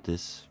save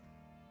this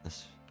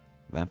as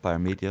vampire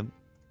medium.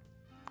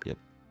 Yep.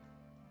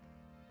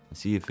 And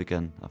see if we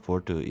can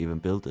afford to even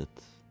build it.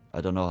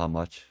 I don't know how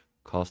much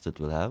cost it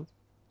will have.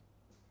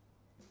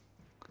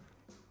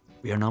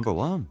 We are number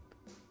 1.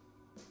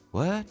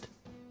 What?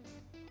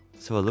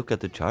 So I look at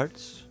the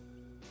charts.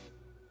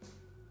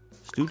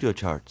 Studio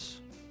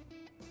charts.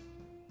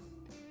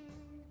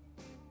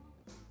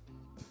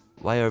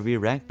 Why are we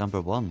ranked number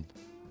 1?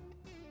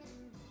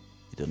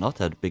 We do not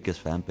have the biggest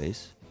fan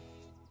base.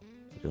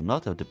 We do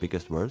not have the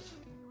biggest worth.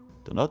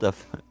 Do not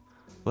have...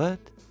 What?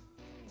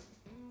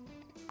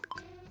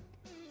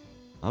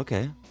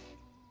 Okay.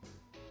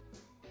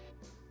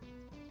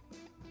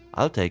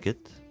 I'll take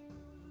it.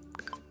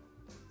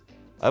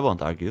 I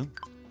won't argue.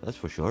 That's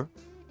for sure.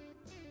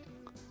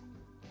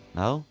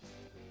 Now,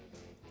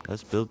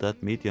 let's build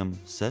that medium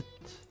set.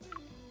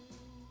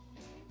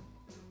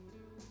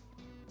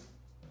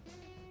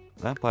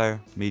 Vampire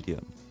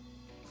medium.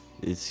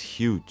 It's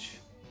huge.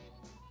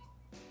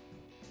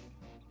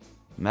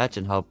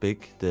 Imagine how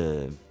big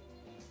the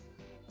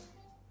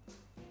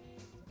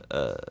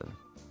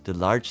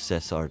large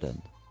sets are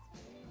then,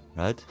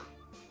 right?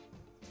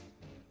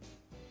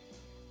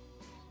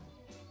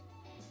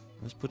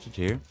 Let's put it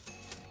here,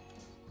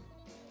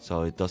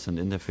 so it doesn't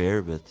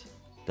interfere with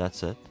that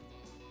set.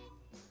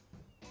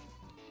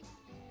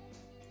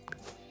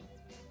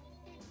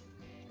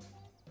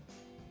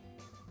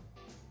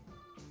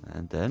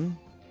 And then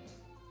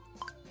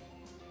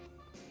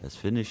let's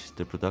finish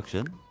the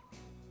production.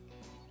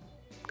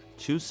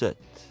 Choose set,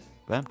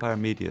 vampire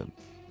medium.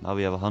 Now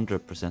we have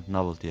 100%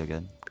 novelty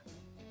again.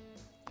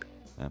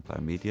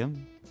 Vampire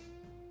medium.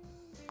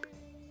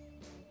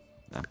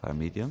 Vampire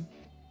medium.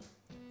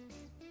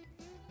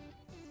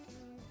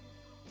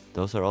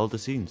 Those are all the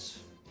scenes.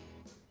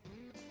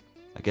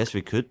 I guess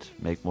we could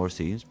make more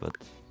scenes, but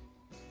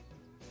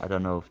I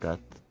don't know if that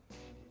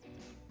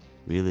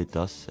really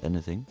does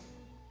anything.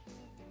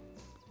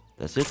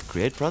 That's it,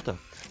 create product.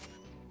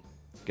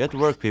 Get to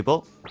work,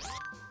 people.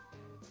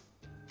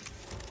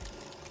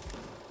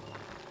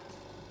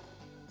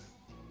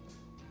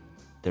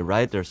 The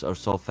writers are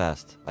so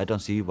fast. I don't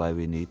see why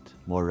we need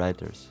more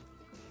writers.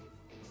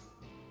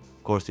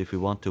 Of course, if we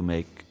want to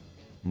make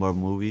more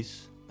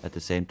movies at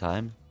the same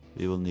time,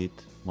 we will need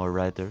more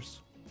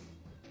writers.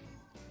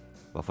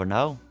 But for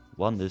now,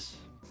 1 is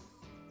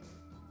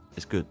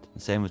good.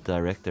 Same with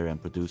director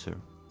and producer.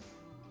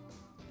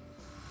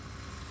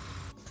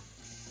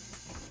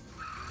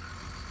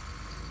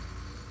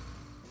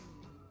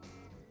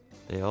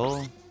 They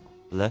all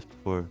left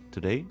for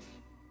today.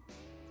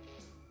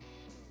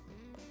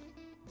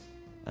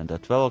 And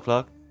at 12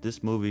 o'clock,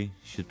 this movie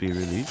should be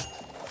released.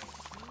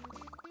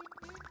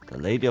 The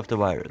Lady of the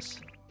Virus.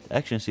 The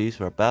action scenes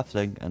were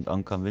baffling and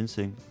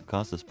unconvincing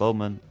because the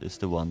Bowman is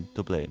the one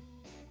to blame.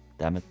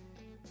 Damn it.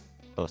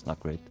 That was not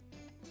great.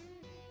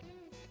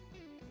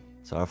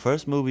 So our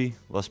first movie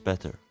was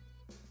better.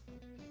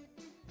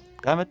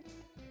 Damn it.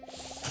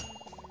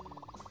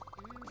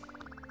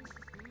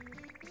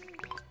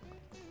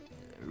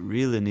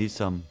 Really need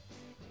some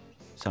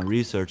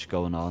research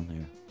going on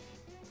here.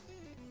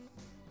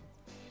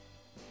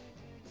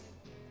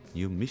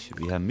 New mission.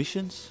 We have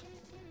missions?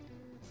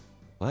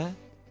 What?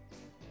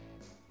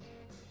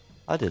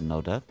 I didn't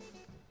know that.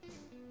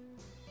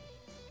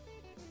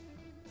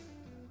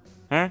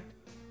 Huh?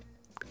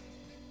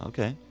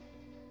 Okay.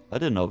 I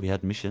didn't know we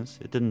had missions.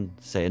 It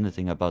didn't say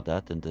anything about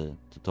that in the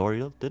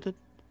tutorial, did it?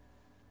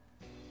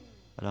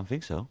 I don't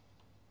think so.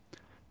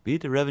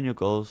 Beat the revenue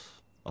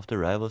goals of the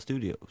rival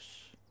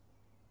studios.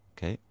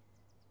 Okay.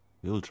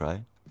 We will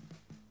try.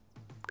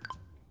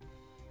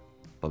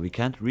 But we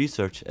can't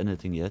research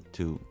anything yet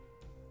to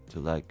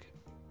like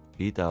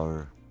beat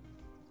our...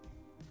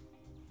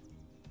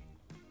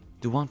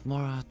 Do you want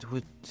more to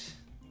it?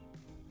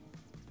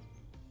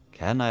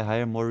 Can I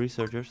hire more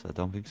researchers? I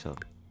don't think so.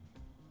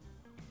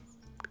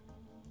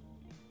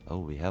 Oh,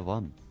 we have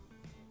 1.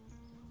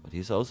 But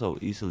he's also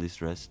easily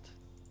stressed.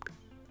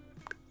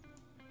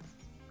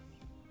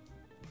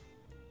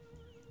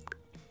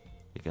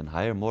 You can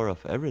hire more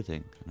of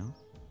everything, you know?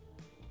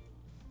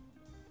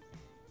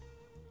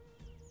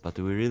 But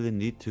do we really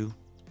need to?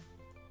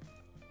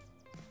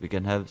 We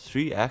can have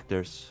 3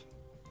 actors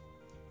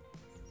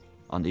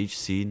on each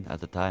scene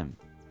at a time.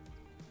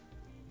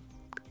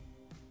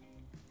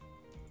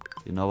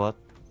 You know what?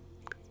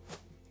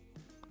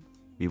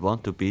 We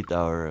want to beat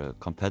our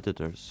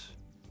competitors.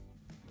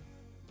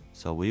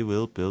 So we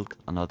will build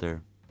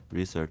another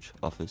research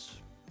office.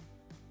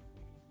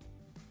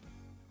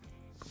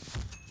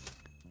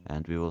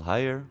 And we will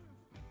hire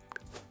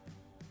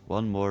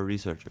 1 more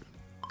researcher.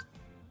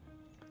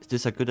 Is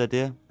this a good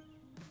idea?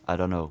 I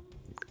don't know.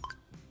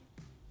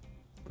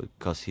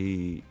 Because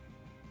he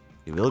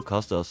will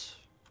cost us,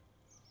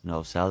 you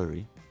know,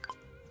 salary.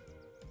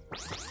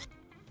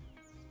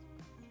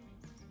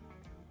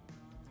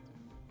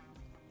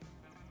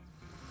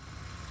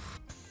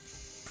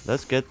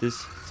 Let's get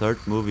this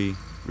 3rd movie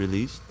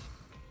released.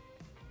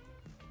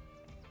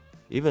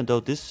 Even though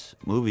this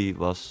movie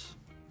was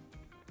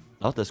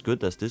not as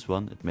good as this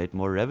one, it made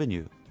more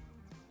revenue.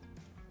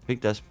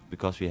 think that's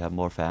because we have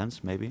more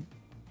fans, maybe.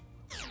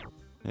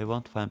 May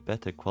want to find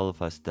better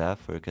qualified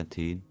staff for a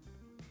canteen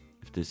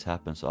if this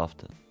happens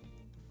often.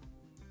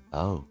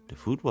 Oh, the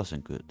food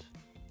wasn't good.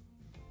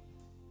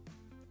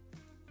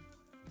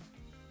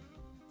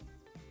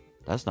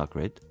 That's not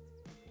great.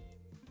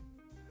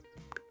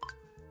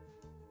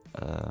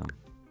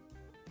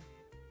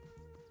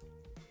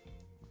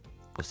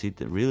 Was he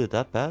really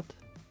that bad?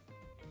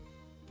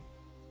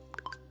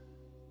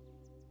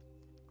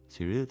 Is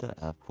he really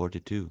that?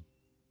 42.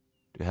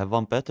 Do you have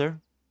one better?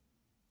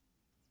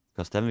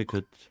 Because then we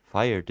could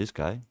fire this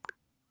guy.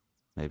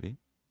 Maybe.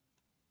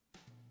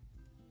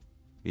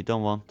 We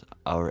don't want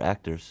our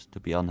actors to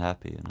be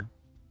unhappy, you know?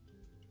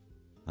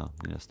 Oh,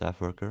 we need a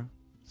staff worker.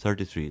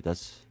 33,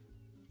 that's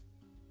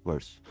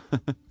worse.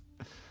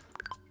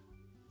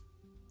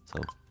 So,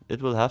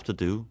 it will have to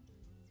do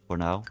for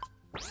now.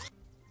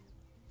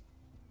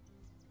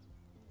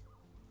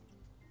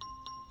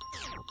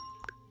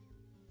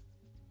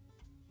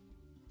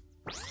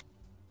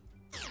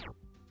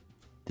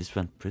 This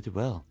went pretty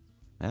well,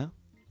 yeah?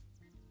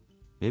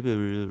 Maybe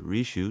we'll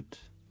reshoot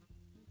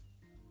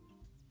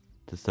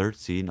the third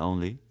scene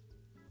only.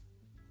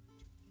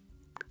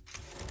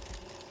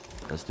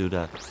 Let's do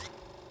that.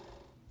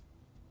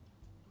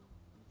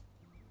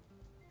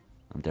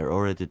 And they're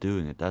already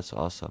doing it, that's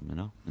awesome, you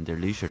know? In their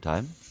leisure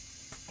time.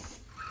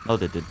 No,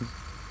 they didn't.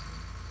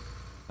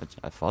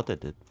 I thought they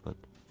did, but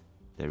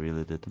they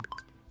really didn't.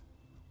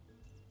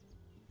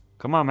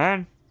 Come on,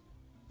 man!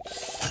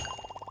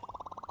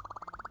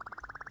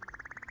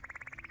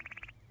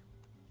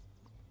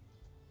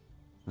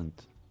 And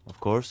of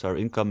course, our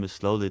income is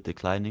slowly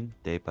declining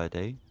day by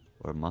day,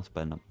 or month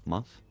by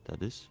month,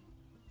 that is.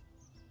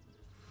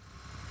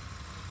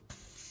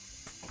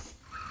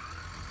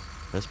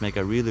 Let's make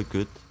a really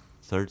good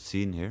third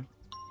scene here.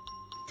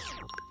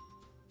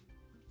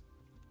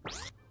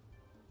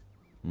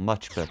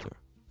 Much better.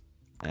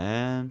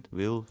 And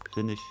we'll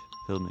finish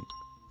filming.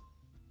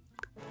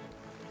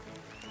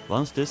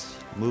 Once this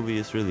movie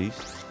is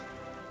released,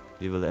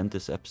 we will end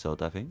this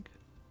episode, I think.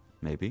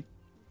 Maybe.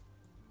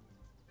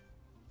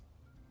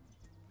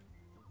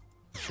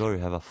 Sure,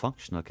 you have a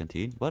functional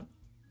canteen. What?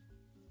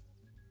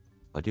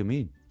 What do you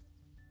mean?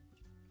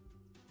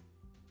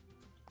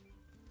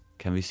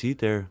 Can we see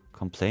their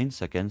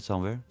complaints again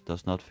somewhere?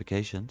 Those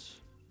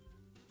notifications?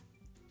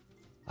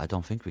 I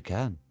don't think we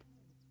can.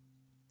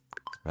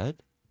 Right?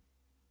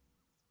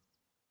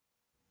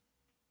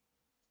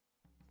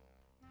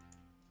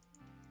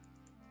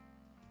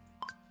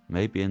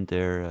 Maybe in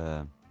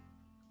their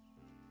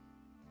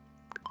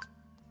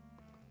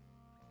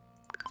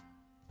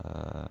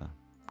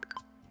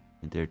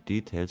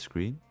detail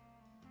screen.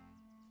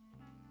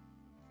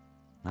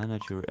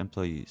 Manage your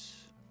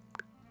employees.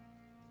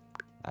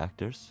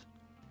 Actors.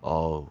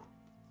 Oh,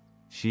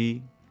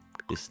 she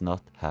is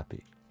not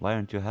happy. Why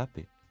aren't you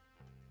happy?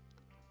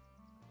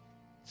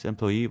 This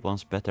employee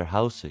wants better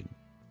housing.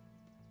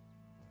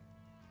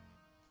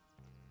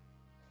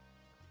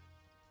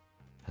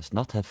 Has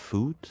not had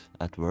food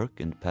at work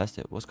in the past.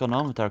 What's going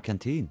on with our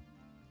canteen?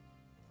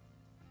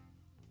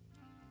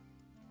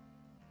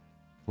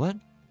 What?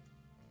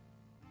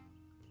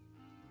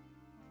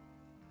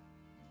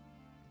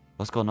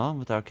 What's going on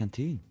with our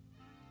canteen?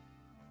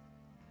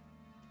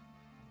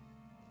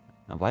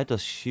 And why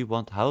does she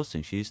want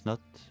housing? She's not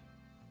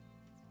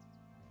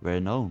very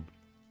known.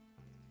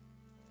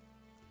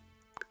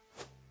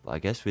 But I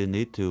guess we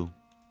need to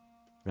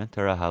rent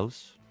her a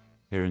house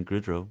here in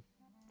Gridrow.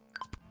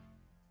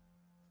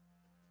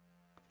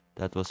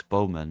 That was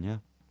Bowman, yeah.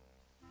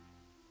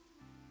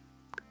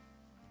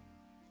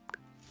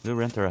 We'll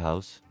rent her a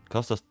house.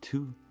 Cost us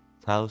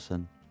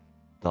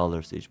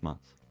 $2,000 each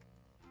month.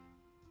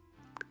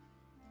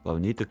 But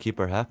we need to keep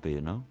her happy,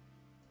 you know?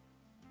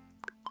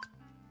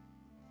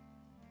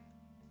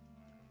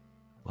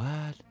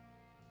 What?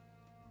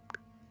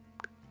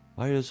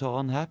 Why are you so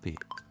unhappy?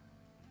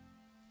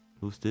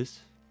 Who's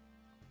this?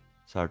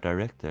 It's our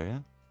director,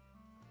 yeah?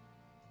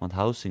 Want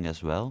housing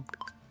as well?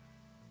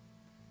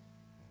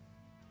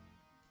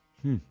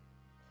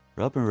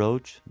 Robin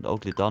Roach and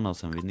Oakley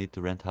Donaldson, we need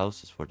to rent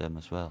houses for them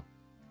as well.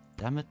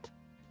 Damn it.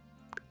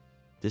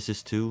 This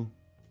is too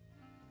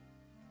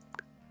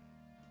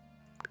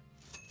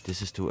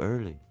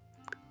early.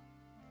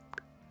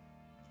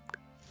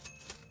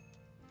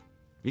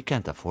 We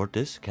can't afford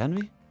this, can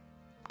we?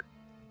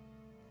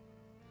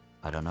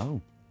 I don't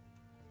know.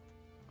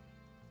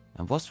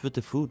 And what's with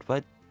the food?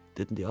 Why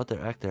didn't the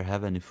other actor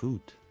have any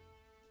food?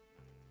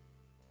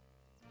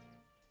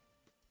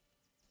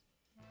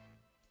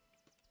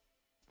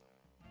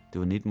 Do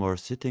we need more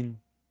sitting?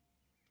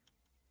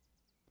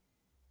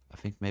 I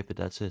think maybe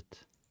that's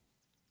it.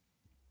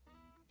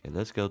 Okay,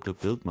 let's go to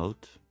build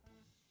mode.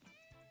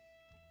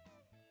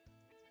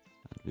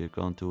 And we're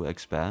going to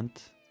expand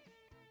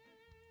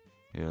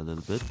here a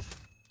little bit.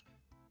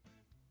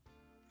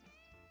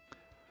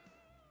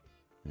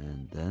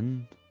 And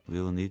then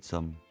we will need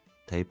some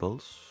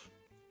tables.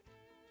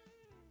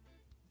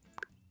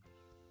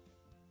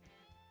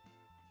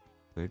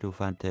 Where do we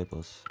find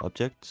tables?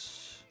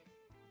 Objects.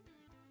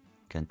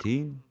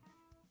 Canteen.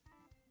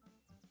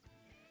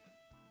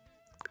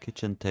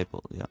 Kitchen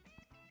table, yeah.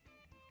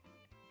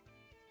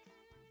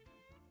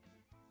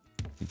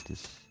 I think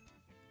this...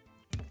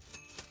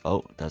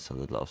 Oh, that's a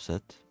little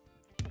offset.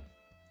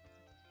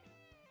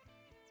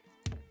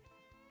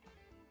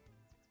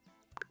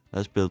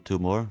 Let's build 2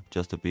 more,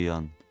 just to be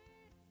on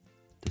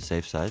the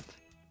safe side.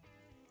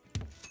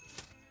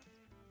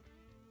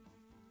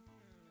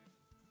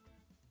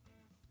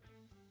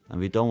 And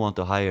we don't want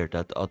to hire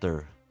that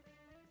other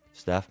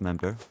staff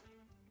member,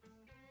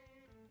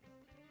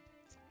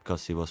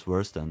 because he was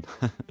worse than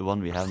the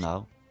one we have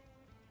now.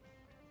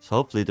 So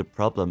hopefully the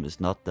problem is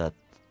not that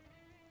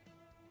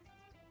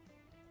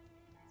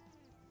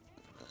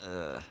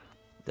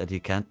that he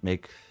can't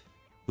make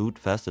food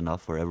fast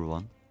enough for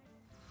everyone.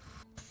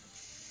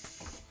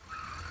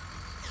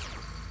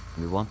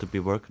 We want to be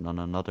working on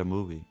another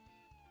movie.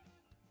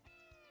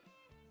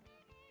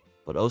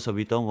 But also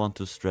we don't want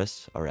to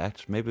stress our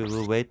actors. Maybe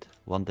we'll wait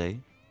one day.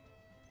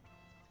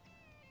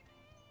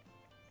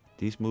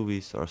 These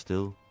movies are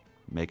still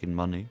making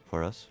money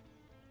for us.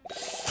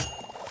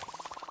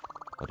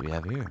 What do we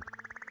have here?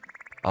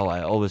 Oh,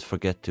 I always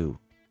forget to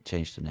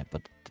change the name,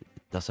 but it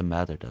doesn't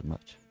matter that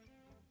much.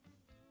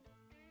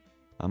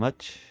 How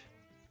much?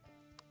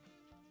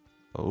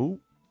 Oh,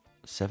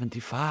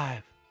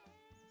 75.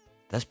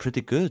 That's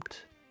pretty good.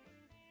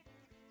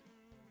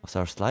 Was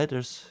our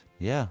sliders?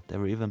 Yeah, they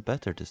were even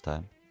better this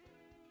time.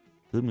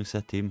 Filming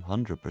set team,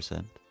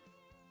 100%.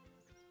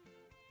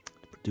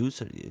 The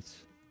producer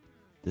is...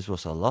 This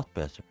was a lot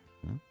better.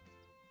 Huh?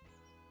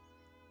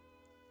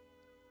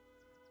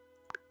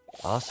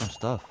 Awesome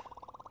stuff.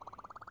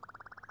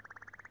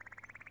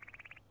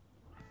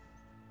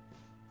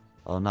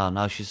 Oh,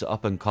 now she's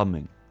up and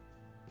coming.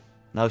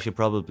 Now she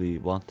probably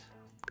want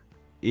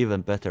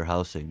even better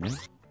housing.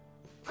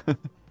 Eh?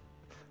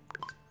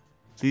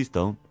 Please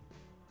don't.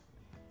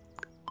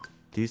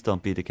 Please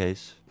don't be the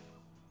case.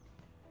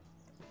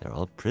 They're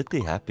all pretty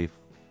happy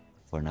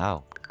for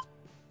now.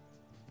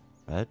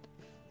 Right?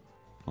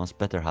 Wants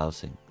better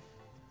housing.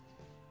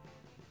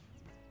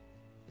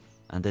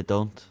 And they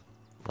don't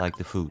like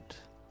the food.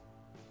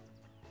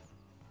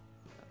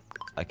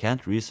 I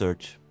can't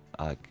research.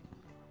 I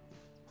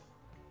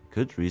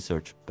could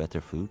research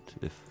better food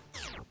if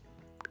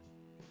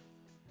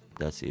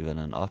that's even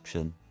an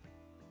option.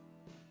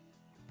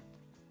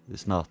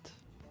 It's not.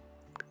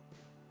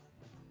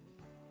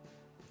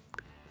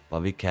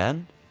 But we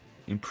can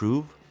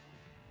improve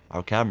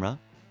our camera.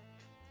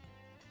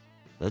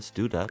 Let's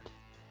do that.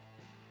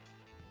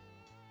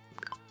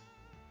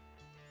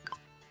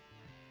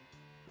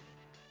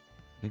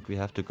 I think we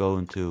have to go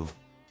into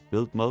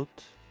build mode.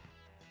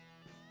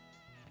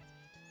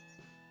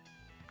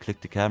 Click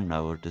the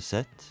camera or the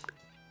set.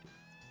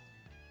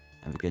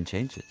 And we can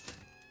change it.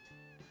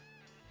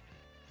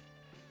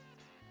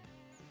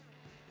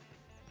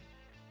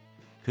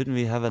 Couldn't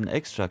we have an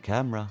extra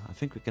camera? I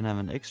think we can have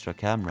an extra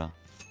camera.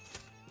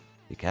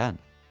 We can.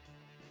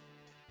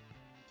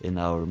 In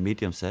our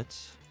medium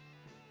sets.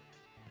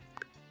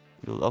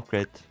 We'll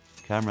upgrade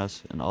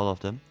cameras in all of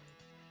them.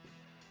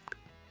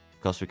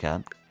 Because we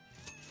can.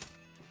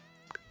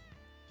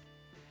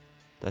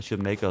 That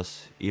should make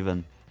us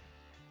even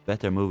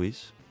better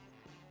movies.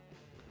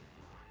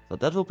 So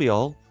that will be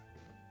all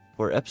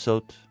for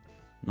episode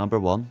number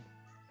 1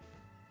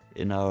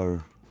 in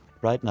our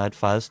FrightNight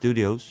File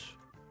Studios.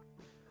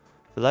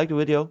 If you like the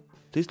video,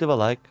 please leave a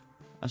like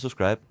and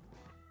subscribe.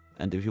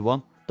 And if you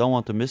don't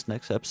want to miss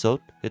next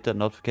episode, hit that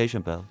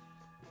notification bell.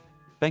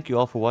 Thank you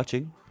all for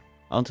watching.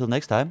 Until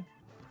next time,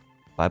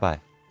 bye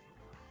bye.